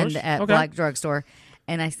 to spend at Okay. Black Drugstore.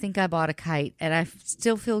 And I think I bought a kite. And I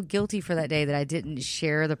still feel guilty for that day that I didn't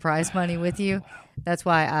share the prize money with you. That's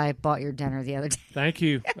why I bought your dinner the other day. Thank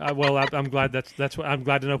you. I'm glad that's what I'm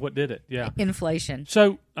glad to know what did it. Yeah. Inflation.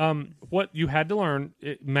 So, what you had to learn,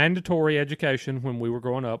 mandatory education when we were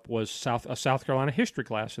growing up, was a South Carolina history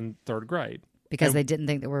class in 3rd grade. Because they didn't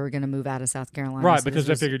think that we were going to move out of South Carolina. Right, so because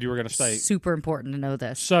they this was figured you were going to stay. super important to know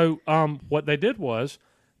this. So, what they did was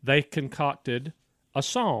they concocted a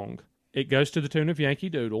song. It goes to the tune of Yankee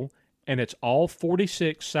Doodle, and it's all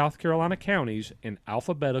 46 South Carolina counties in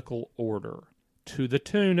alphabetical order to the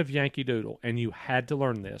tune of Yankee Doodle. And you had to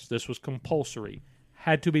learn this. This was compulsory.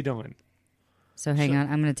 Had to be done. So hang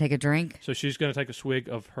on, I'm going to take a drink. So she's going to take a swig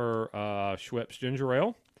of her Schweppes ginger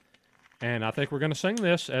ale. And I think we're going to sing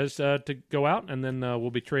this as to go out, and then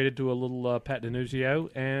we'll be treated to a little Pat DiNizio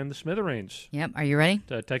and the Smithereens. Yep, are you ready?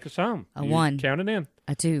 To take us home. A 1. Count it in.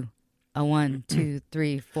 A 2. A 1, 2,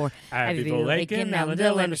 3, 4. Abbeville, Aiken,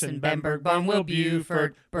 Allendale, Anderson, Bamberg, Barnwell,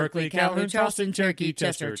 Buford, Berkeley, Calhoun, Charleston, Cherokee,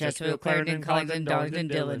 Chester, Chesterfield, Clarendon, Collington, Darlington,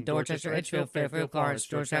 Dillon, Dorchester, Edgefield, Fairfield, Clarence,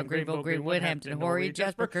 Georgetown, Greenville, Greenwood, Hampton, Horry,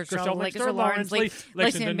 Jasper, Kershaw, Lancaster, Lawrence, Lee,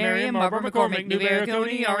 Lexington, Marion, Marlborough, McCormick, New Era,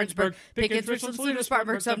 Coney, Orangeburg, Pickens, Richland, Saluda,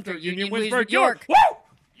 Spartanburg, Sumter, Union, Williamsburg, York. Woo!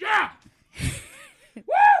 Yeah!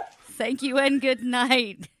 Thank you and good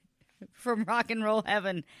night from Rock and Roll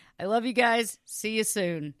Heaven. I love you guys. See you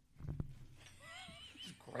soon.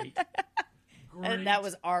 Great. And that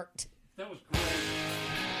was art. That was great.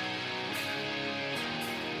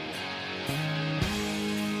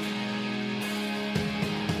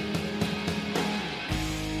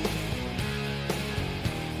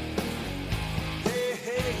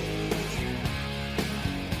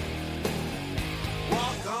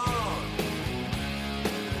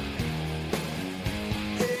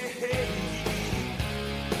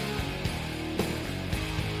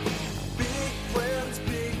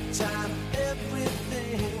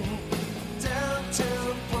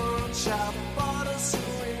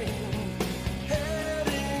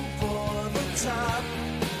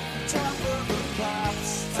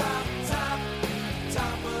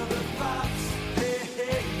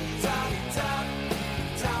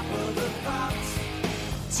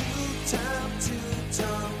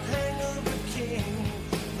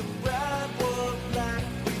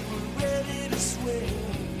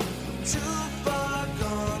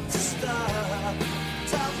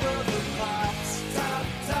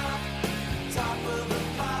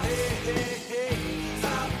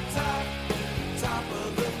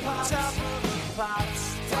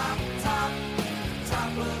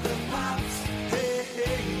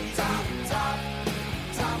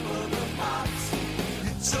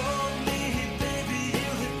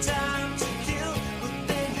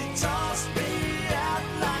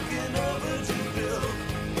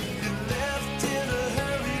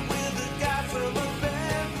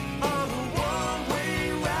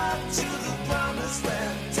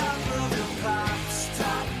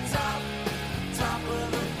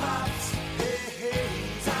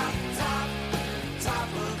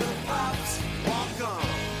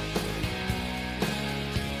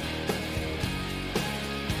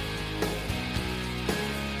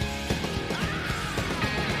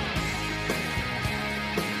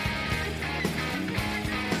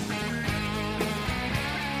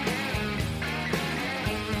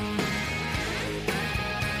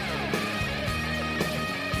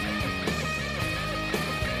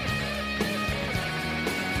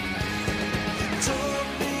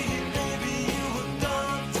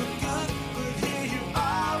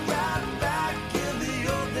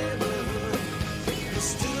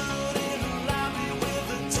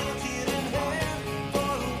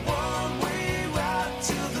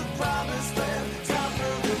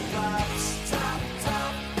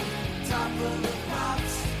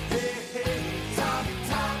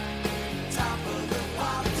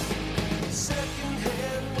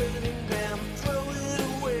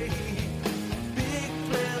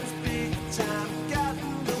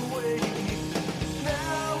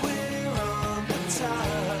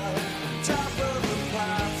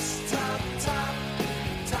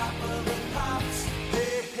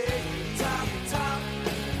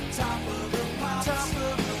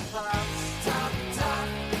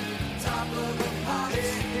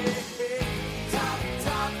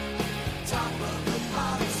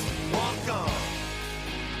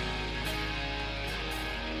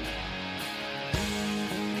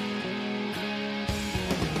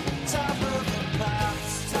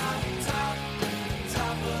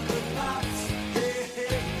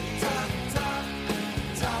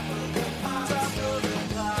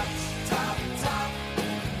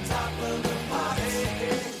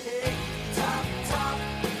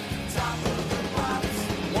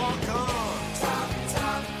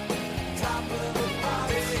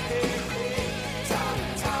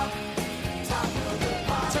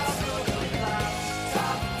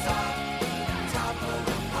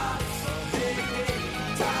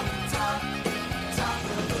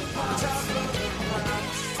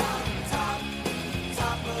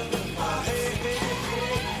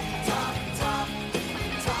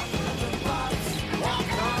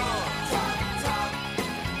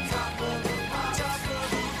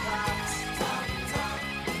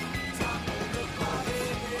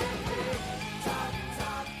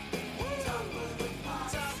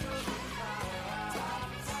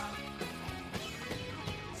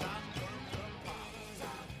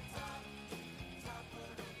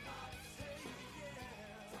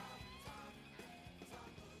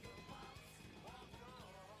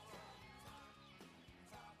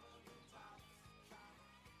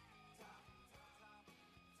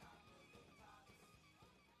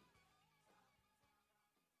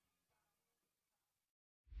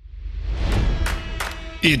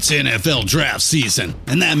 It's NFL draft season,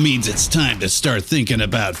 and that means it's time to start thinking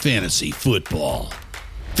about fantasy football.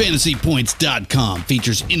 FantasyPoints.com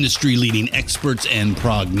features industry-leading experts and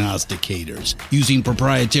prognosticators using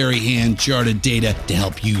proprietary hand-charted data to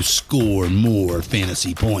help you score more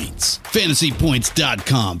fantasy points.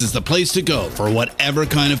 FantasyPoints.com is the place to go for whatever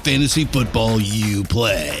kind of fantasy football you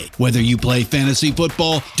play. Whether you play fantasy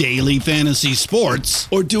football, daily fantasy sports,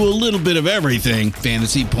 or do a little bit of everything,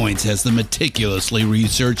 Fantasy Points has the meticulously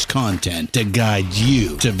researched content to guide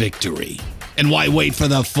you to victory. And why wait for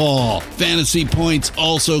the fall? Fantasy Points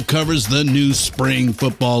also covers the new spring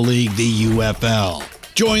football league, the UFL.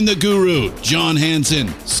 Join the guru, John Hansen,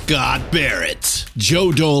 Scott Barrett,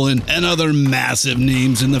 Joe Dolan, and other massive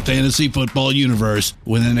names in the fantasy football universe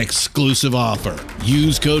with an exclusive offer.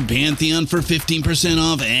 Use code Pantheon for 15%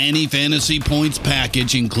 off any Fantasy Points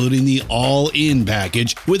package, including the all-in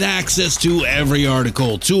package, with access to every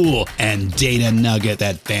article, tool, and data nugget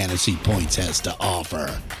that Fantasy Points has to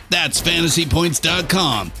offer. That's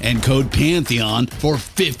FantasyPoints.com and code Pantheon for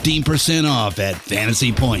 15% off at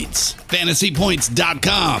Fantasy Points.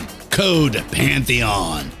 FantasyPoints.com, code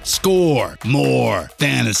Pantheon. Score more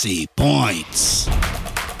fantasy points.